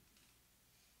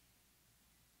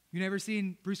 You've never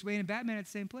seen Bruce Wayne and Batman at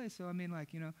the same place. So, have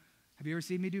you ever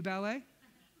seen me do ballet?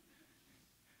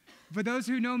 For those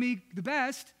who know me the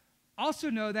best, also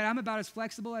know that I'm about as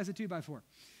flexible as a 2x4.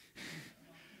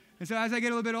 And so as I get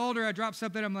a little bit older, I drop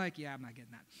something, I'm like, yeah, I'm not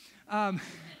getting that.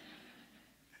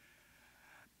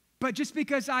 But just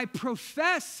because I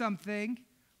profess something,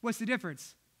 what's the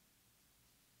difference?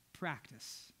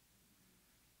 Practice.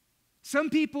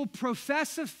 Some people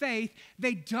profess a faith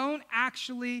they don't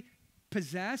actually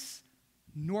possess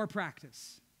nor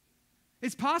practice.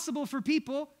 It's possible for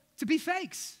people to be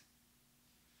fakes.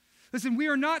 Listen, we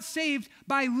are not saved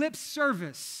by lip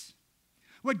service.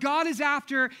 What God is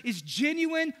after is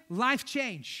genuine life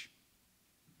change.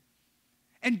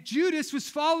 And Judas was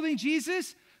following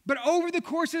Jesus, but over the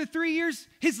course of the 3 years,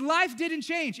 his life didn't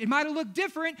change. It might have looked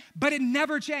different, but it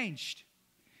never changed.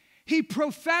 He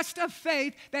professed a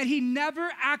faith that he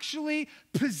never actually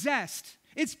possessed.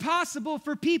 It's possible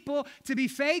for people to be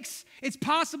fakes. It's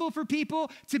possible for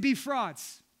people to be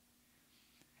frauds.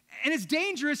 And it's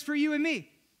dangerous for you and me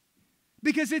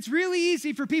because it's really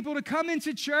easy for people to come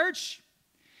into church,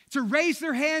 to raise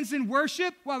their hands in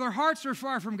worship while their hearts are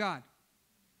far from God.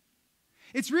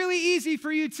 It's really easy for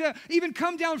you to even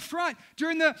come down front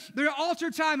during the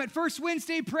altar time at First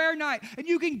Wednesday prayer night, and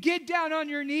you can get down on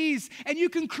your knees, and you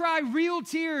can cry real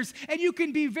tears, and you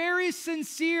can be very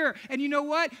sincere. And you know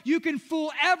what? You can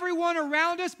fool everyone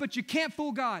around us, but you can't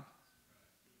fool God.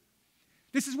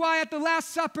 This is why at the Last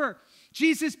Supper,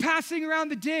 Jesus passing around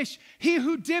the dish, he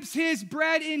who dips his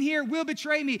bread in here will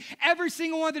betray me. Every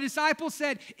single one of the disciples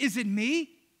said, is it me?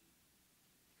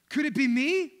 Could it be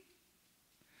me?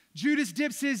 Judas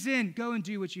dips his in. Go and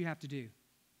do what you have to do.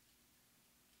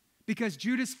 Because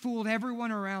Judas fooled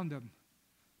everyone around him,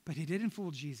 but he didn't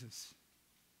fool Jesus.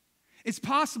 It's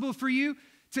possible for you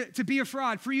to be a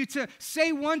fraud, for you to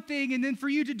say one thing and then for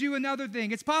you to do another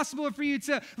thing. It's possible for you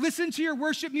to listen to your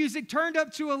worship music turned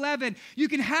up to 11. You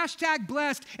can hashtag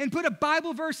blessed and put a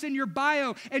Bible verse in your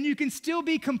bio, and you can still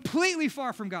be completely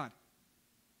far from God.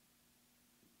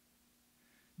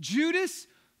 Judas,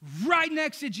 right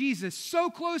next to Jesus, so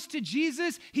close to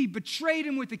Jesus, he betrayed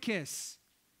him with a kiss.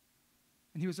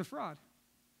 And he was a fraud.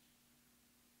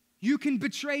 You can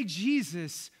betray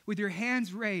Jesus with your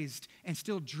hands raised and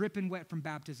still dripping wet from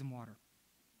baptism water.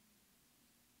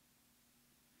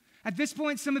 At this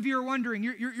point, some of you are wondering,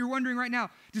 you're wondering right now,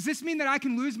 does this mean that I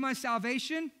can lose my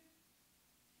salvation?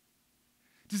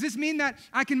 Does this mean that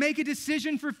I can make a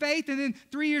decision for faith and then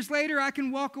 3 years later I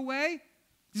can walk away?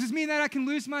 Does this mean that I can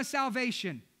lose my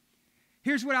salvation?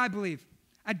 Here's what I believe.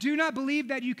 I do not believe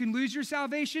that you can lose your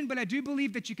salvation, but I do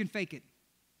believe that you can fake it.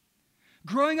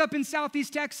 Growing up in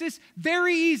Southeast Texas,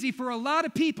 very easy for a lot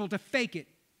of people to fake it.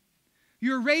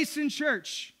 You were raised in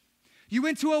church. You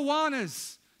went to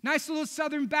Awanas, nice little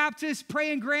Southern Baptist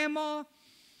praying grandma.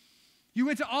 You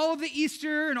went to all of the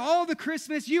Easter and all of the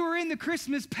Christmas. You were in the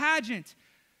Christmas pageant.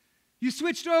 You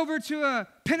switched over to a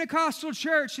Pentecostal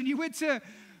church and you went to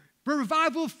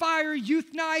Revival Fire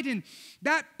Youth Night, and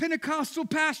that Pentecostal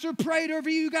pastor prayed over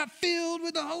you. You got filled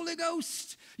with the Holy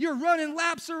Ghost. You're running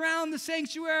laps around the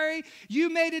sanctuary.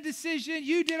 You made a decision.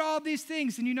 You did all these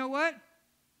things. And you know what?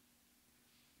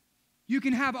 You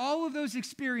can have all of those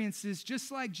experiences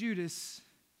just like Judas,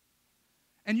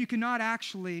 and you cannot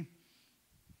actually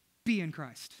be in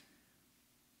Christ.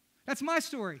 That's my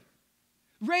story.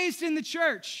 raised in the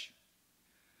church,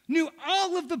 knew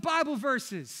all of the Bible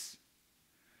verses,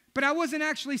 but I wasn't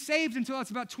actually saved until I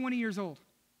was about 20 years old.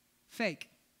 Fake.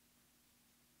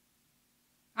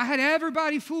 I had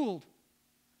everybody fooled,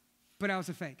 but I was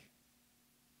a fake.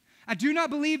 I do not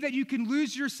believe that you can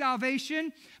lose your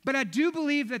salvation, but I do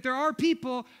believe that there are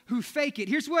people who fake it.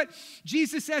 Here's what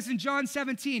Jesus says in John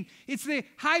 17. It's the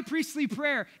high priestly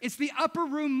prayer. It's the upper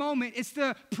room moment. It's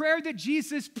the prayer that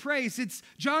Jesus prays. It's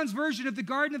John's version of the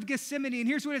Garden of Gethsemane. And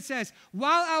here's what it says.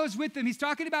 While I was with them, he's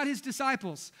talking about his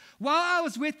disciples. While I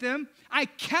was with them, I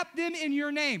kept them in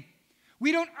your name.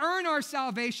 We don't earn our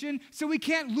salvation, so we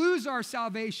can't lose our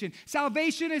salvation.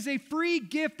 Salvation is a free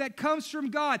gift that comes from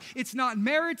God. It's not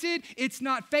merited. It's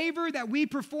not favor that we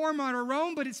perform on our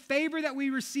own, but it's favor that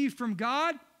we receive from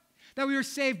God, that we are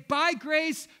saved by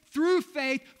grace through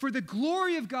faith for the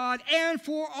glory of God and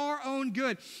for our own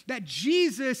good. That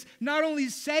Jesus not only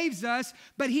saves us,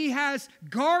 but he has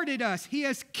guarded us. He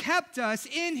has kept us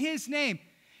in his name.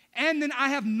 And then I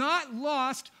have not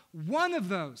lost one of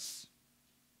those,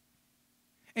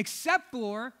 except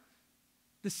for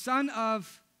the son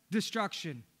of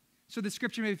destruction. So the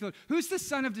scripture may be filled. Who's the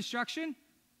son of destruction?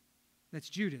 That's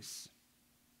Judas.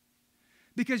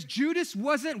 Because Judas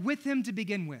wasn't with him to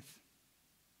begin with.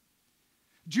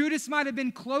 Judas might have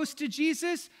been close to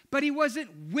Jesus, but he wasn't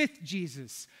with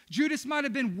Jesus. Judas might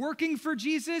have been working for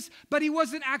Jesus, but he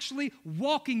wasn't actually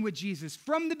walking with Jesus.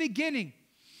 From the beginning,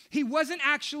 he wasn't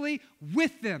actually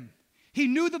with them. He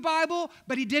knew the Bible,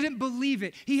 but he didn't believe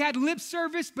it. He had lip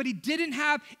service, but he didn't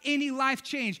have any life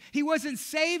change. He wasn't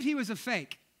saved, he was a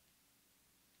fake.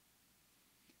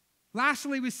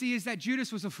 Lastly, we see is that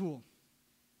Judas was a fool.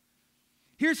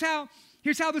 Here's how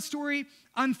the story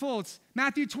unfolds.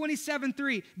 Matthew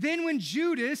 27:3. Then when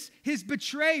Judas, his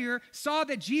betrayer, saw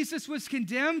that Jesus was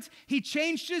condemned, he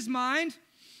changed his mind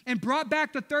and brought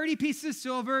back the 30 pieces of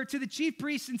silver to the chief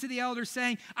priests and to the elders,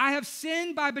 saying, I have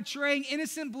sinned by betraying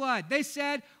innocent blood. They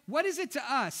said, what is it to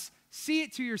us? See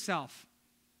it to yourself.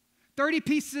 30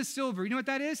 pieces of silver. You know what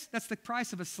that is? That's the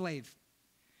price of a slave.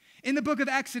 In the book of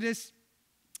Exodus,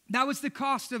 that was the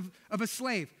cost of a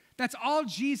slave. That's all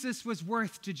Jesus was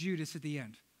worth to Judas at the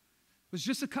end. It was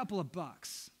just a couple of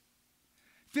bucks.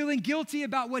 Feeling guilty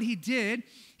about what he did,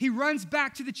 he runs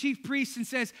back to the chief priests and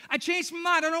says, I changed my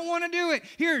mind. I don't want to do it.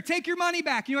 Here, take your money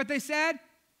back. You know what they said?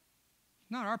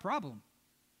 Not our problem.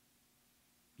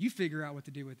 You figure out what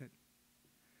to do with it.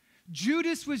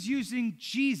 Judas was using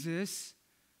Jesus.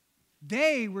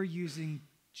 They were using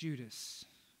Judas.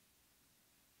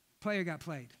 Player got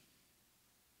played.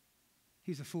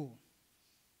 He's a fool.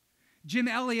 Jim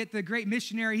Elliot, the great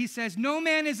missionary, he says, no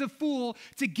man is a fool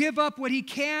to give up what he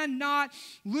cannot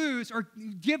lose or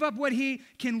give up what he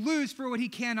can lose for what he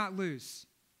cannot lose.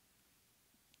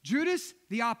 Judas,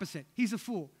 the opposite. He's a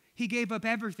fool. He gave up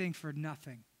everything for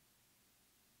nothing.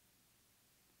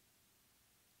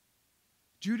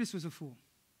 Judas was a fool.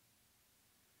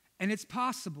 And it's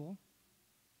possible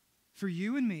for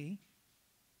you and me,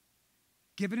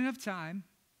 given enough time,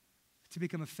 to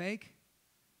become a fake,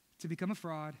 to become a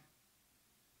fraud,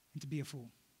 and to be a fool.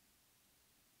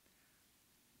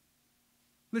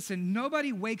 Listen,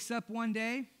 nobody wakes up one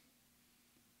day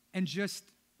and just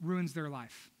ruins their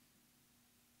life.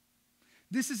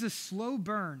 This is a slow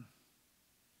burn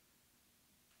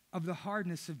of the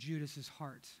hardness of Judas's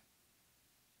heart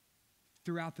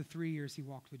throughout the 3 years he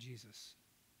walked with Jesus.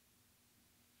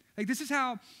 Like, this is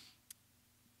how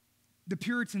the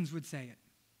Puritans would say it.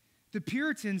 The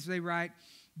Puritans, they write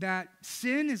that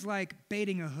sin is like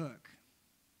baiting a hook.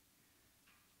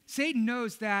 Satan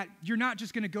knows that you're not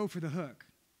just going to go for the hook.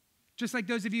 Just like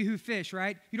those of you who fish,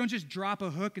 right? You don't just drop a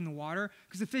hook in the water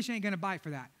because the fish ain't going to bite for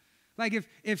that. Like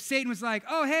if Satan was like,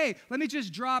 oh, hey, let me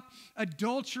just drop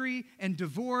adultery and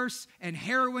divorce and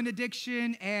heroin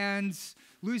addiction and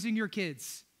losing your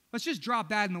kids. Let's just drop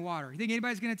that in the water. You think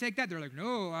anybody's going to take that? They're like,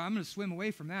 no, I'm going to swim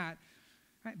away from that.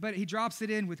 Right? But he drops it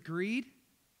in with greed,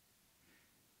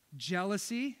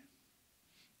 jealousy,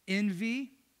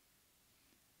 envy,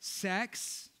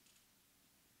 sex.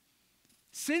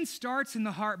 Sin starts in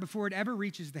the heart before it ever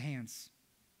reaches the hands.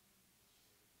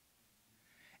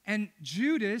 And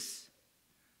Judas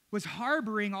was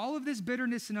harboring all of this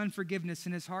bitterness and unforgiveness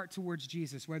in his heart towards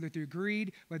Jesus, whether through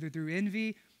greed, whether through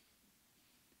envy.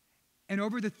 And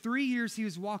over the 3 years he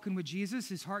was walking with Jesus,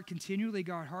 his heart continually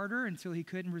got harder until he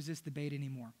couldn't resist the bait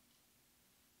anymore.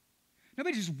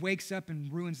 Nobody just wakes up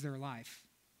and ruins their life.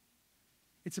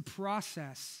 It's a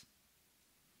process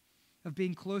of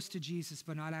being close to Jesus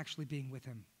but not actually being with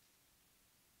him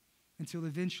until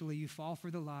eventually you fall for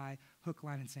the lie, hook,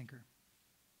 line, and sinker.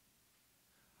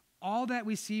 all that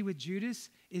we see with Judas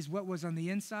is what was on the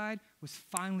inside was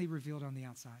finally revealed on the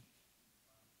outside.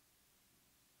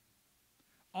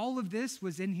 All of this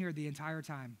was in here the entire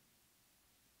time.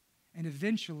 And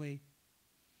eventually,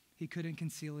 he couldn't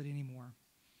conceal it anymore,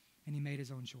 and he made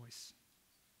his own choice.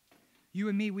 You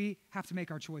and me, we have to make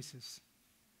our choices.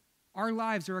 Our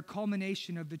lives are a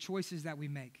culmination of the choices that we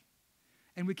make.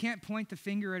 And we can't point the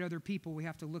finger at other people. We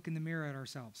have to look in the mirror at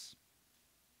ourselves.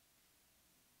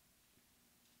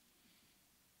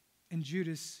 And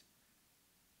Judas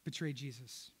betrayed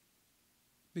Jesus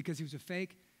because he was a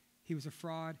fake, he was a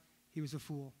fraud, he was a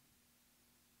fool.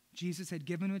 Jesus had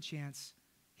given him a chance.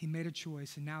 He made a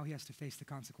choice, and now he has to face the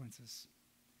consequences.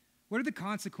 What are the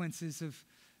consequences of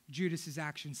Judas's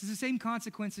actions? It's the same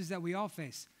consequences that we all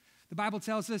face. The Bible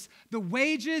tells us the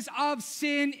wages of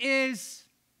sin is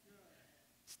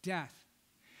death.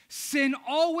 Sin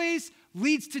always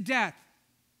leads to death.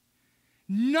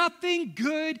 Nothing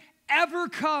good ever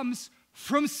comes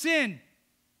from sin.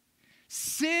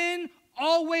 Sin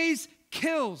always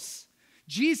kills.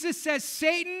 Jesus says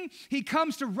Satan, he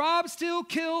comes to rob, steal,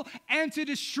 kill, and to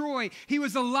destroy. He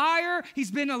was a liar.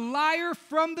 He's been a liar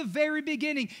from the very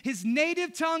beginning. His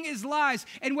native tongue is lies.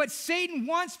 And what Satan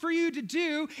wants for you to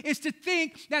do is to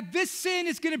think that this sin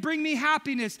is going to bring me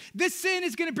happiness. This sin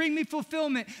is going to bring me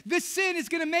fulfillment. This sin is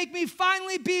going to make me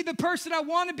finally be the person I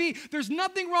want to be. There's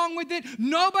nothing wrong with it.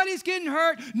 Nobody's getting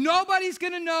hurt. Nobody's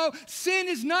going to know. Sin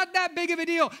is not that big of a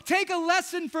deal. Take a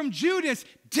lesson from Judas.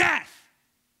 Death.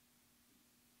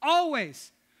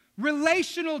 Always.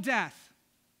 Relational death.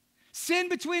 Sin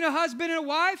between a husband and a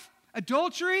wife,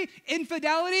 adultery,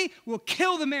 infidelity will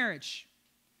kill the marriage.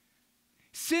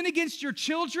 Sin against your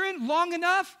children long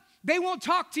enough, they won't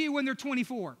talk to you when they're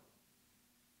 24.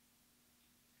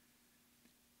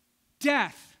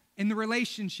 Death in the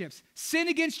relationships. Sin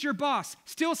against your boss.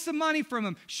 Steal some money from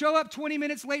him. Show up 20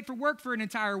 minutes late for work for an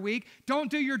entire week.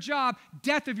 Don't do your job.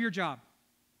 Death of your job.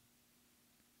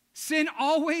 Sin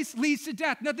always leads to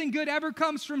death. Nothing good ever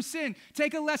comes from sin.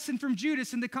 Take a lesson from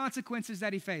Judas and the consequences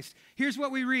that he faced. Here's what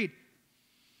we read.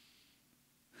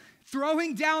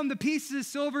 Throwing down the pieces of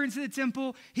silver into the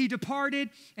temple, he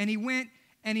departed and he went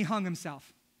and he hung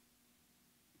himself.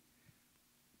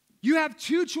 You have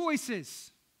two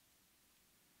choices.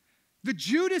 The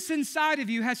Judas inside of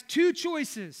you has two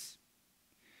choices.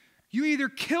 You either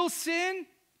kill sin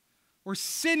or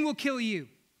sin will kill you.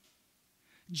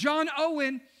 John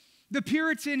Owen, the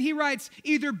Puritan, he writes,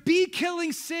 either be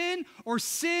killing sin or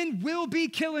sin will be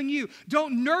killing you.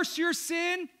 Don't nurse your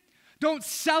sin. Don't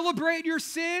celebrate your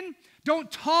sin. Don't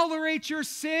tolerate your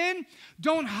sin.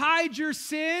 Don't hide your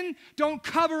sin. Don't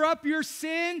cover up your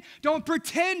sin. Don't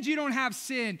pretend you don't have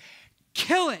sin.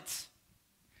 Kill it.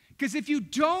 Because if you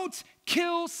don't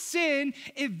kill sin,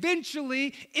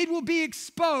 eventually it will be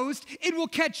exposed, it will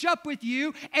catch up with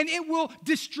you, and it will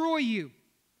destroy you.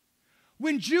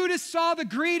 When Judas saw the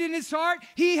greed in his heart,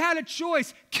 he had a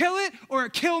choice, kill it or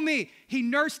kill me. He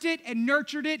nursed it and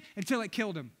nurtured it until it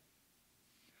killed him.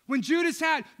 When Judas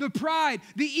had the pride,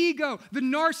 the ego, the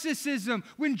narcissism,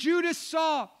 when Judas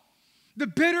saw the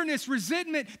bitterness,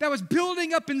 resentment that was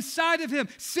building up inside of him,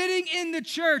 sitting in the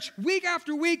church week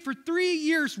after week for 3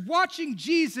 years, watching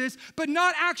Jesus, but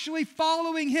not actually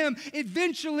following him,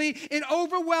 eventually it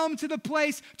overwhelmed to the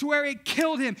place to where it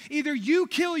killed him. Either you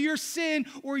kill your sin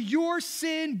or your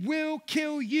sin will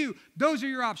kill you. Those are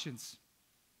your options.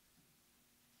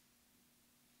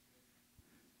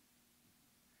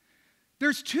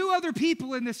 There's two other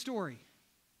people in this story.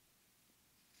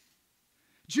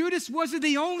 Judas wasn't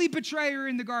the only betrayer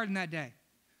in the garden that day.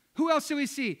 Who else do we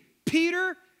see?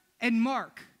 Peter and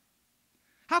Mark.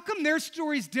 How come their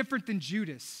story is different than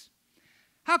Judas?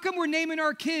 How come we're naming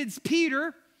our kids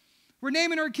Peter, we're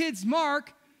naming our kids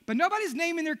Mark, but nobody's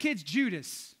naming their kids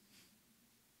Judas?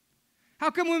 How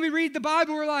come when we read the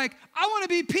Bible, we're like, I want to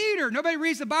be Peter? Nobody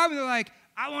reads the Bible, they're like,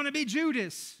 I want to be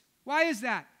Judas. Why is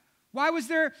that? Why was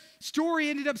their story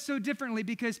ended up so differently?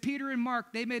 Because Peter and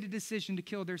Mark, they made a decision to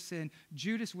kill their sin.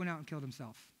 Judas went out and killed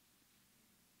himself.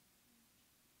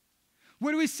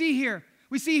 What do we see here?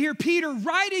 We see here Peter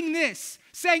writing this,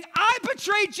 saying, I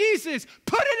betrayed Jesus.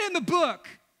 Put it in the book.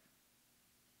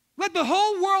 Let the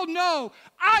whole world know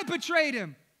I betrayed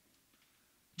him.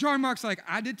 John Mark's like,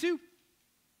 I did too.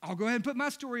 I'll go ahead and put my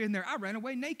story in there. I ran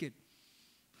away naked.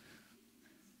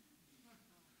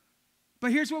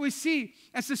 But here's what we see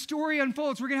as the story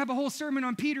unfolds. We're going to have a whole sermon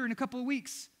on Peter in a couple of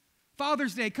weeks.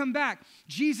 Father's Day, come back.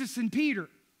 Jesus and Peter.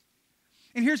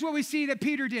 And here's what we see that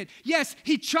Peter did. Yes,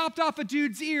 he chopped off a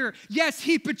dude's ear. Yes,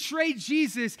 he betrayed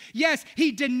Jesus. Yes,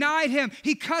 he denied him.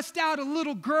 He cussed out a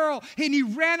little girl and he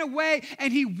ran away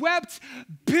and he wept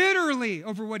bitterly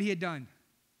over what he had done.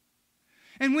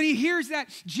 And when he hears that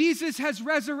Jesus has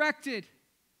resurrected,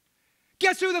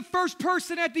 guess who the first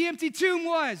person at the empty tomb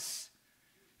was?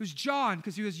 It was John,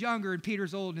 because he was younger and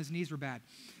Peter's old and his knees were bad.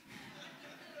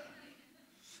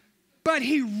 But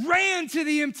he ran to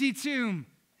the empty tomb.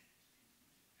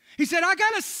 He said, I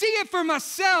got to see it for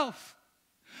myself.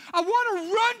 I want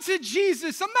to run to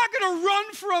Jesus. I'm not going to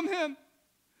run from him.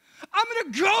 I'm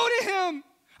going to go to him.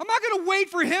 I'm not going to wait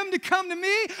for him to come to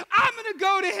me. I'm going to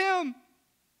go to him.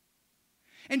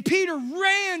 And Peter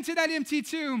ran to that empty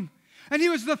tomb. And he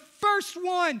was the first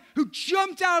one who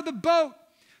jumped out of the boat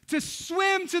to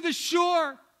swim to the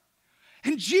shore.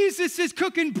 And Jesus is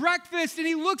cooking breakfast, and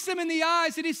he looks him in the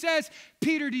eyes, and he says,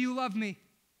 Peter, do you love me?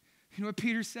 You know what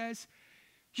Peter says?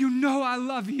 You know I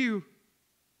love you.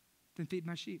 Then feed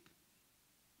my sheep.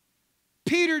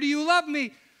 Peter, do you love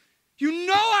me? You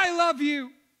know I love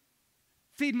you.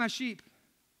 Feed my sheep.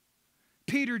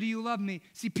 Peter, do you love me?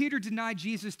 See, Peter denied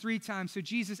Jesus 3 times, so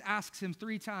Jesus asks him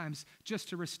 3 times just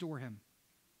to restore him.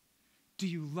 Do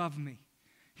you love me?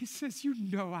 He says, you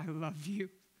know I love you.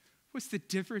 What's the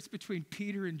difference between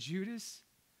Peter and Judas?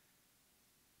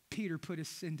 Peter put his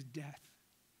sin to death.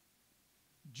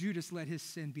 Judas let his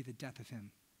sin be the death of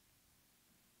him.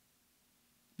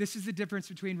 This is the difference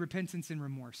between repentance and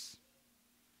remorse.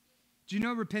 Do you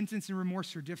know repentance and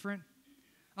remorse are different?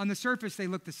 On the surface, they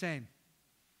look the same.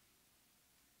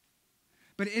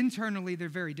 But internally, they're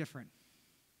very different.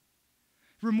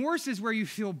 Remorse is where you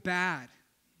feel bad.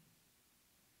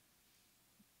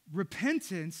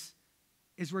 Repentance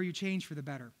is where you change for the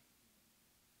better.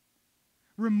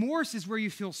 Remorse is where you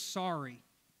feel sorry.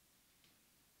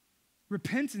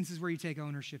 Repentance is where you take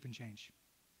ownership and change.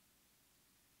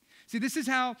 See, this is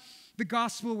how the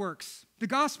gospel works. The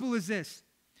gospel is this,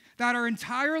 that our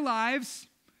entire lives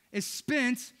is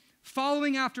spent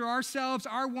following after ourselves,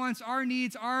 our wants, our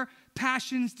needs, our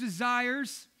passions,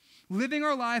 desires, living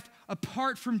our life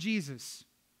apart from Jesus.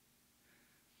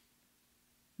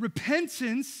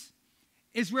 Repentance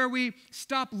is where we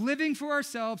stop living for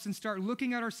ourselves and start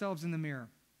looking at ourselves in the mirror.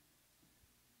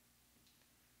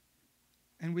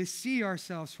 And we see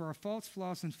ourselves for our faults,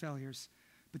 flaws, and failures,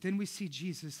 but then we see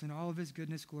Jesus in all of his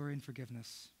goodness, glory, and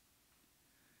forgiveness.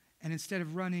 And instead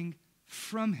of running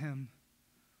from him,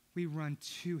 we run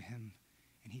to him,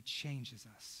 and he changes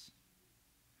us.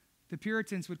 The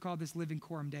Puritans would call this living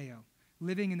coram Deo,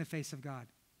 living in the face of God.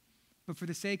 But for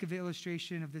the sake of the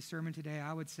illustration of this sermon today,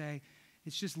 I would say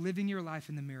it's just living your life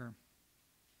in the mirror,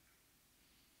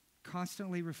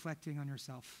 constantly reflecting on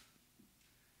yourself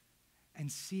and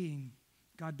seeing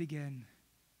God begin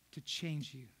to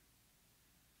change you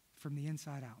from the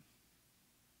inside out.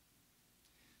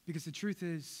 Because the truth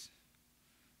is,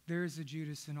 there is a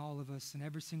Judas in all of us, and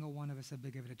every single one of us have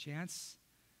been given a chance.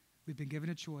 We've been given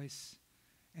a choice,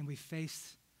 and we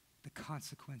face the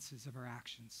consequences of our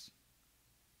actions.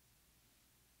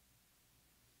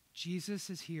 Jesus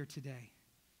is here today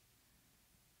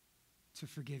to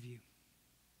forgive you.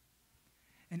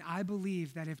 And I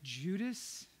believe that if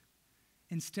Judas,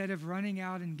 instead of running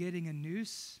out and getting a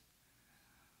noose,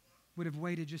 would have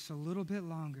waited just a little bit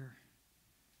longer,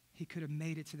 he could have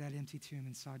made it to that empty tomb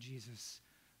and saw Jesus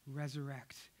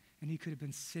resurrect. And he could have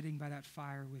been sitting by that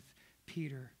fire with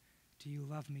Peter. Do you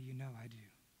love me? You know I do.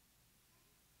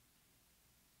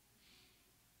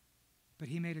 But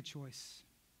he made a choice.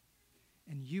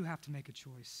 And you have to make a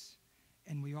choice.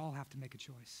 And we all have to make a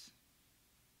choice.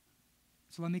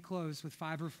 So let me close with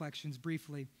 5 reflections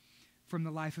briefly from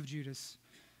the life of Judas.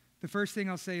 The first thing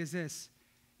I'll say is this,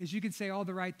 is you can say all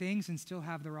the right things and still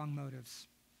have the wrong motives.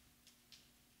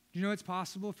 Do you know it's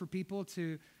possible for people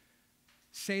to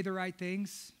say the right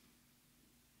things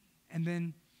and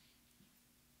then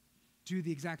do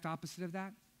the exact opposite of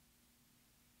that?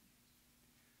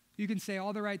 You can say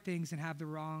all the right things and have the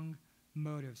wrong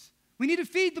motives. We need to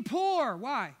feed the poor.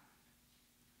 Why?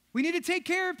 We need to take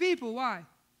care of people. Why?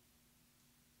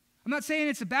 I'm not saying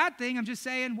it's a bad thing. I'm just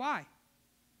saying why.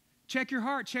 Check your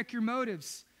heart. Check your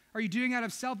motives. Are you doing it out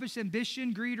of selfish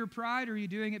ambition, greed, or pride? Or are you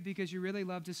doing it because you really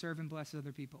love to serve and bless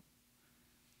other people?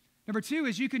 Number 2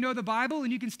 is you can know the Bible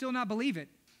and you can still not believe it.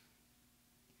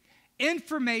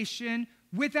 Information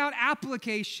without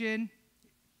application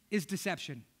is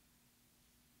deception.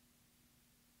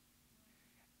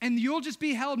 And you'll just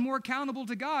be held more accountable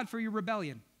to God for your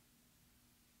rebellion.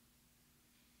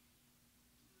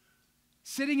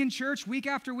 Sitting in church week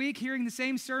after week, hearing the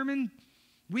same sermon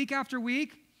week after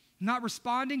week, not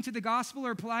responding to the gospel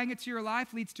or applying it to your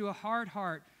life leads to a hard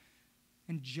heart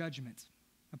and judgment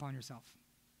upon yourself.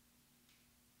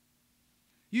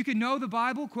 You can know the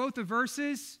Bible, quote the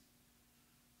verses,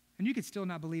 and you could still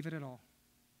not believe it at all.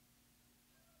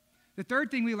 The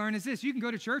third thing we learn is this: you can go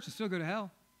to church and still go to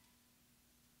hell.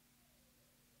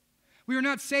 We are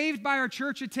not saved by our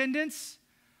church attendance.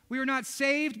 We are not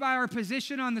saved by our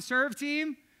position on the serve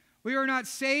team. We are not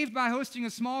saved by hosting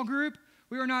a small group.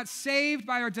 We are not saved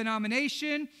by our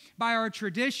denomination, by our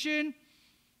tradition.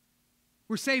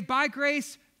 We're saved by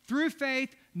grace, through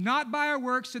faith, not by our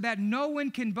works, so that no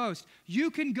one can boast. You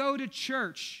can go to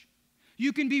church.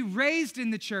 You can be raised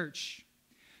in the church.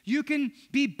 You can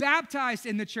be baptized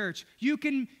in the church. You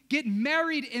can get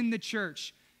married in the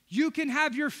church. You can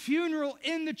have your funeral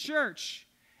in the church.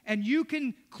 And you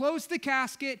can close the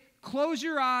casket, close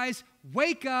your eyes,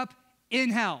 wake up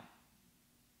in hell.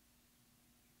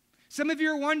 Some of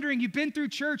you are wondering, you've been through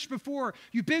church before,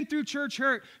 you've been through church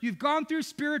hurt, you've gone through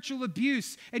spiritual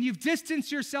abuse, and you've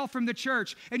distanced yourself from the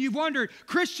church, and you've wondered,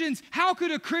 Christians, how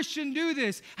could a Christian do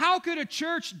this? How could a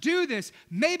church do this?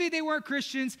 Maybe they weren't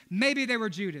Christians, maybe they were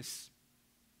Judas.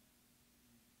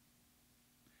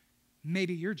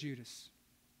 Maybe you're Judas.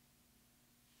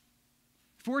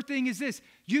 Fourth thing is this: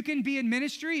 you can be in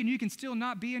ministry and you can still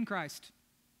not be in Christ.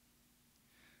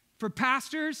 For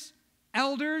pastors,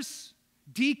 elders,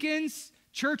 deacons,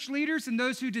 church leaders, and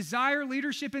those who desire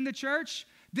leadership in the church,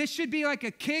 this should be like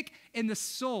a kick in the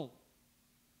soul.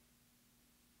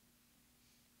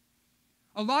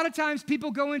 A lot of times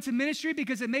people go into ministry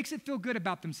because it makes it feel good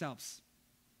about themselves.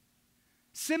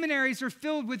 Seminaries are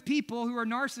filled with people who are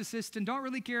narcissists and don't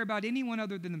really care about anyone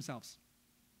other than themselves.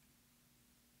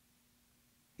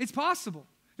 It's possible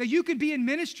that you can be in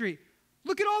ministry.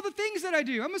 Look at all the things that I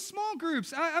do. I'm a small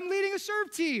groups. I'm leading a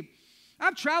serve team.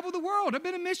 I've traveled the world. I've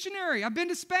been a missionary. I've been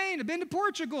to Spain. I've been to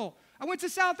Portugal. I went to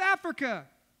South Africa.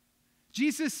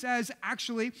 Jesus says,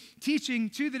 actually, teaching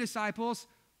to the disciples,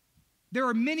 there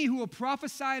are many who will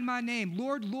prophesy in my name.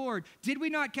 Lord, Lord, did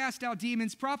we not cast out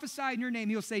demons? Prophesy in your name.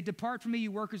 He'll say, depart from me,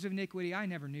 you workers of iniquity. I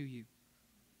never knew you.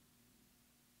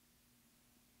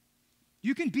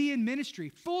 You can be in ministry,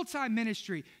 full-time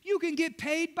ministry. You can get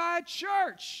paid by a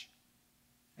church.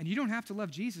 And you don't have to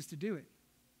love Jesus to do it.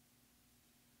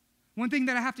 One thing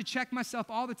that I have to check myself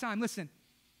all the time, listen,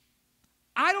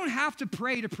 I don't have to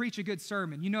pray to preach a good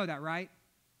sermon. You know that, right?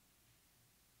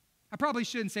 I probably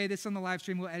shouldn't say this on the live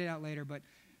stream. We'll edit out later, but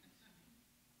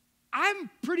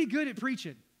I'm pretty good at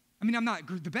preaching. I mean, I'm not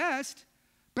the best,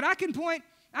 but I can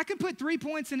put 3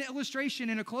 points in an illustration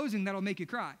in a closing that'll make you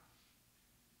cry.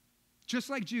 Just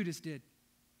like Judas did.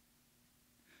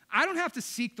 I don't have to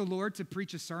seek the Lord to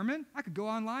preach a sermon. I could go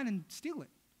online and steal it.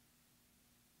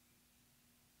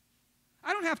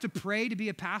 I don't have to pray to be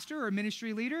a pastor or a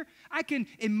ministry leader. I can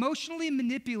emotionally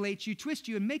manipulate you, twist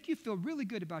you, and make you feel really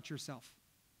good about yourself.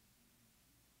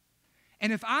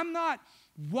 And if I'm not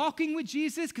walking with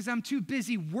Jesus because I'm too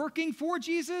busy working for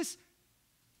Jesus,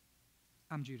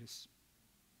 I'm Judas.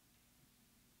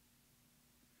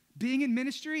 Being in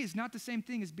ministry is not the same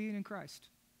thing as being in Christ.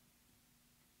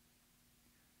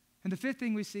 And the fifth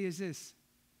thing we see is this,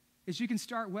 is you can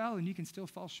start well and you can still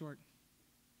fall short.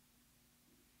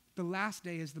 The last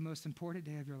day is the most important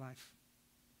day of your life.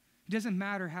 It doesn't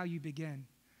matter how you begin.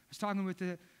 I was talking with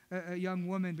a young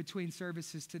woman between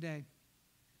services today.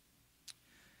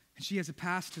 And she has a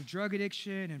past of drug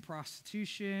addiction and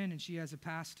prostitution, and she has a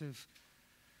past of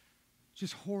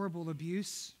just horrible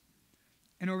abuse.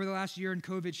 And over the last year in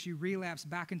COVID, she relapsed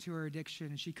back into her addiction,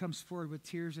 and she comes forward with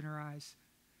tears in her eyes.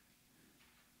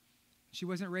 She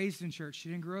wasn't raised in church. She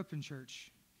didn't grow up in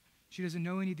church. She doesn't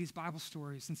know any of these Bible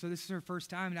stories. And so this is her first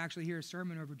time to actually hear a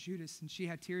sermon over Judas. And she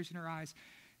had tears in her eyes.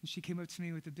 And she came up to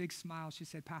me with a big smile. She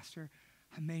said, Pastor,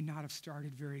 I may not have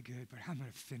started very good, but I'm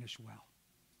going to finish well.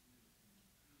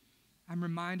 I'm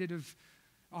reminded of,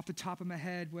 off the top of my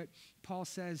head, what Paul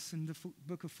says in the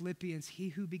book of Philippians, he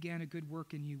who began a good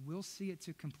work in you will see it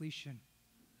to completion.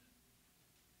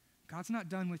 God's not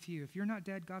done with you. If you're not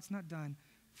dead, God's not done.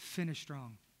 Finish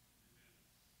strong.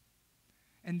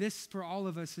 And this, for all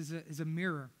of us, is a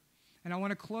mirror. And I want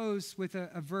to close with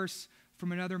a verse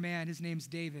from another man. His name's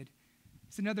David.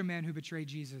 It's another man who betrayed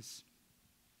Jesus.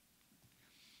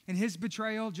 And his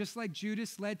betrayal, just like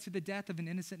Judas, led to the death of an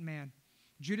innocent man.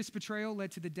 Judas' betrayal led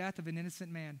to the death of an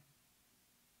innocent man.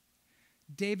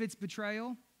 David's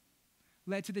betrayal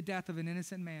led to the death of an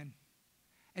innocent man.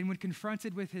 And when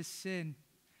confronted with his sin,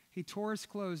 he tore his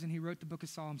clothes and he wrote the book of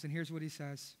Psalms. And here's what he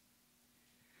says.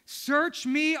 Search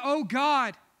me, O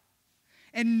God,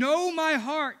 and know my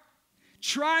heart.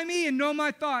 Try me and know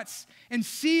my thoughts, and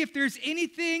see if there's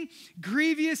anything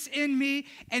grievous in me,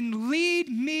 and lead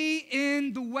me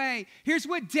in the way. Here's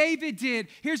what David did.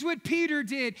 Here's what Peter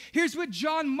did. Here's what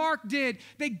John Mark did.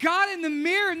 They got in the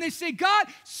mirror and they say, God,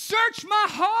 search my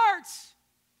heart.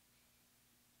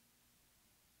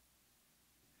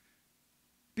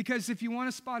 Because if you want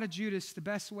to spot a Judas, the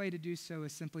best way to do so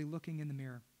is simply looking in the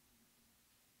mirror.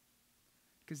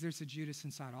 Because there's a Judas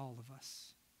inside all of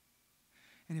us.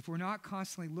 And if we're not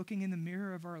constantly looking in the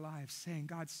mirror of our lives saying,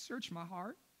 God, search my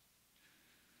heart,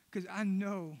 because I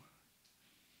know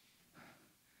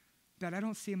that I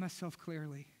don't see myself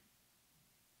clearly,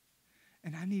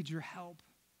 and I need your help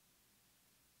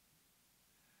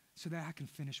so that I can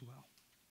finish well.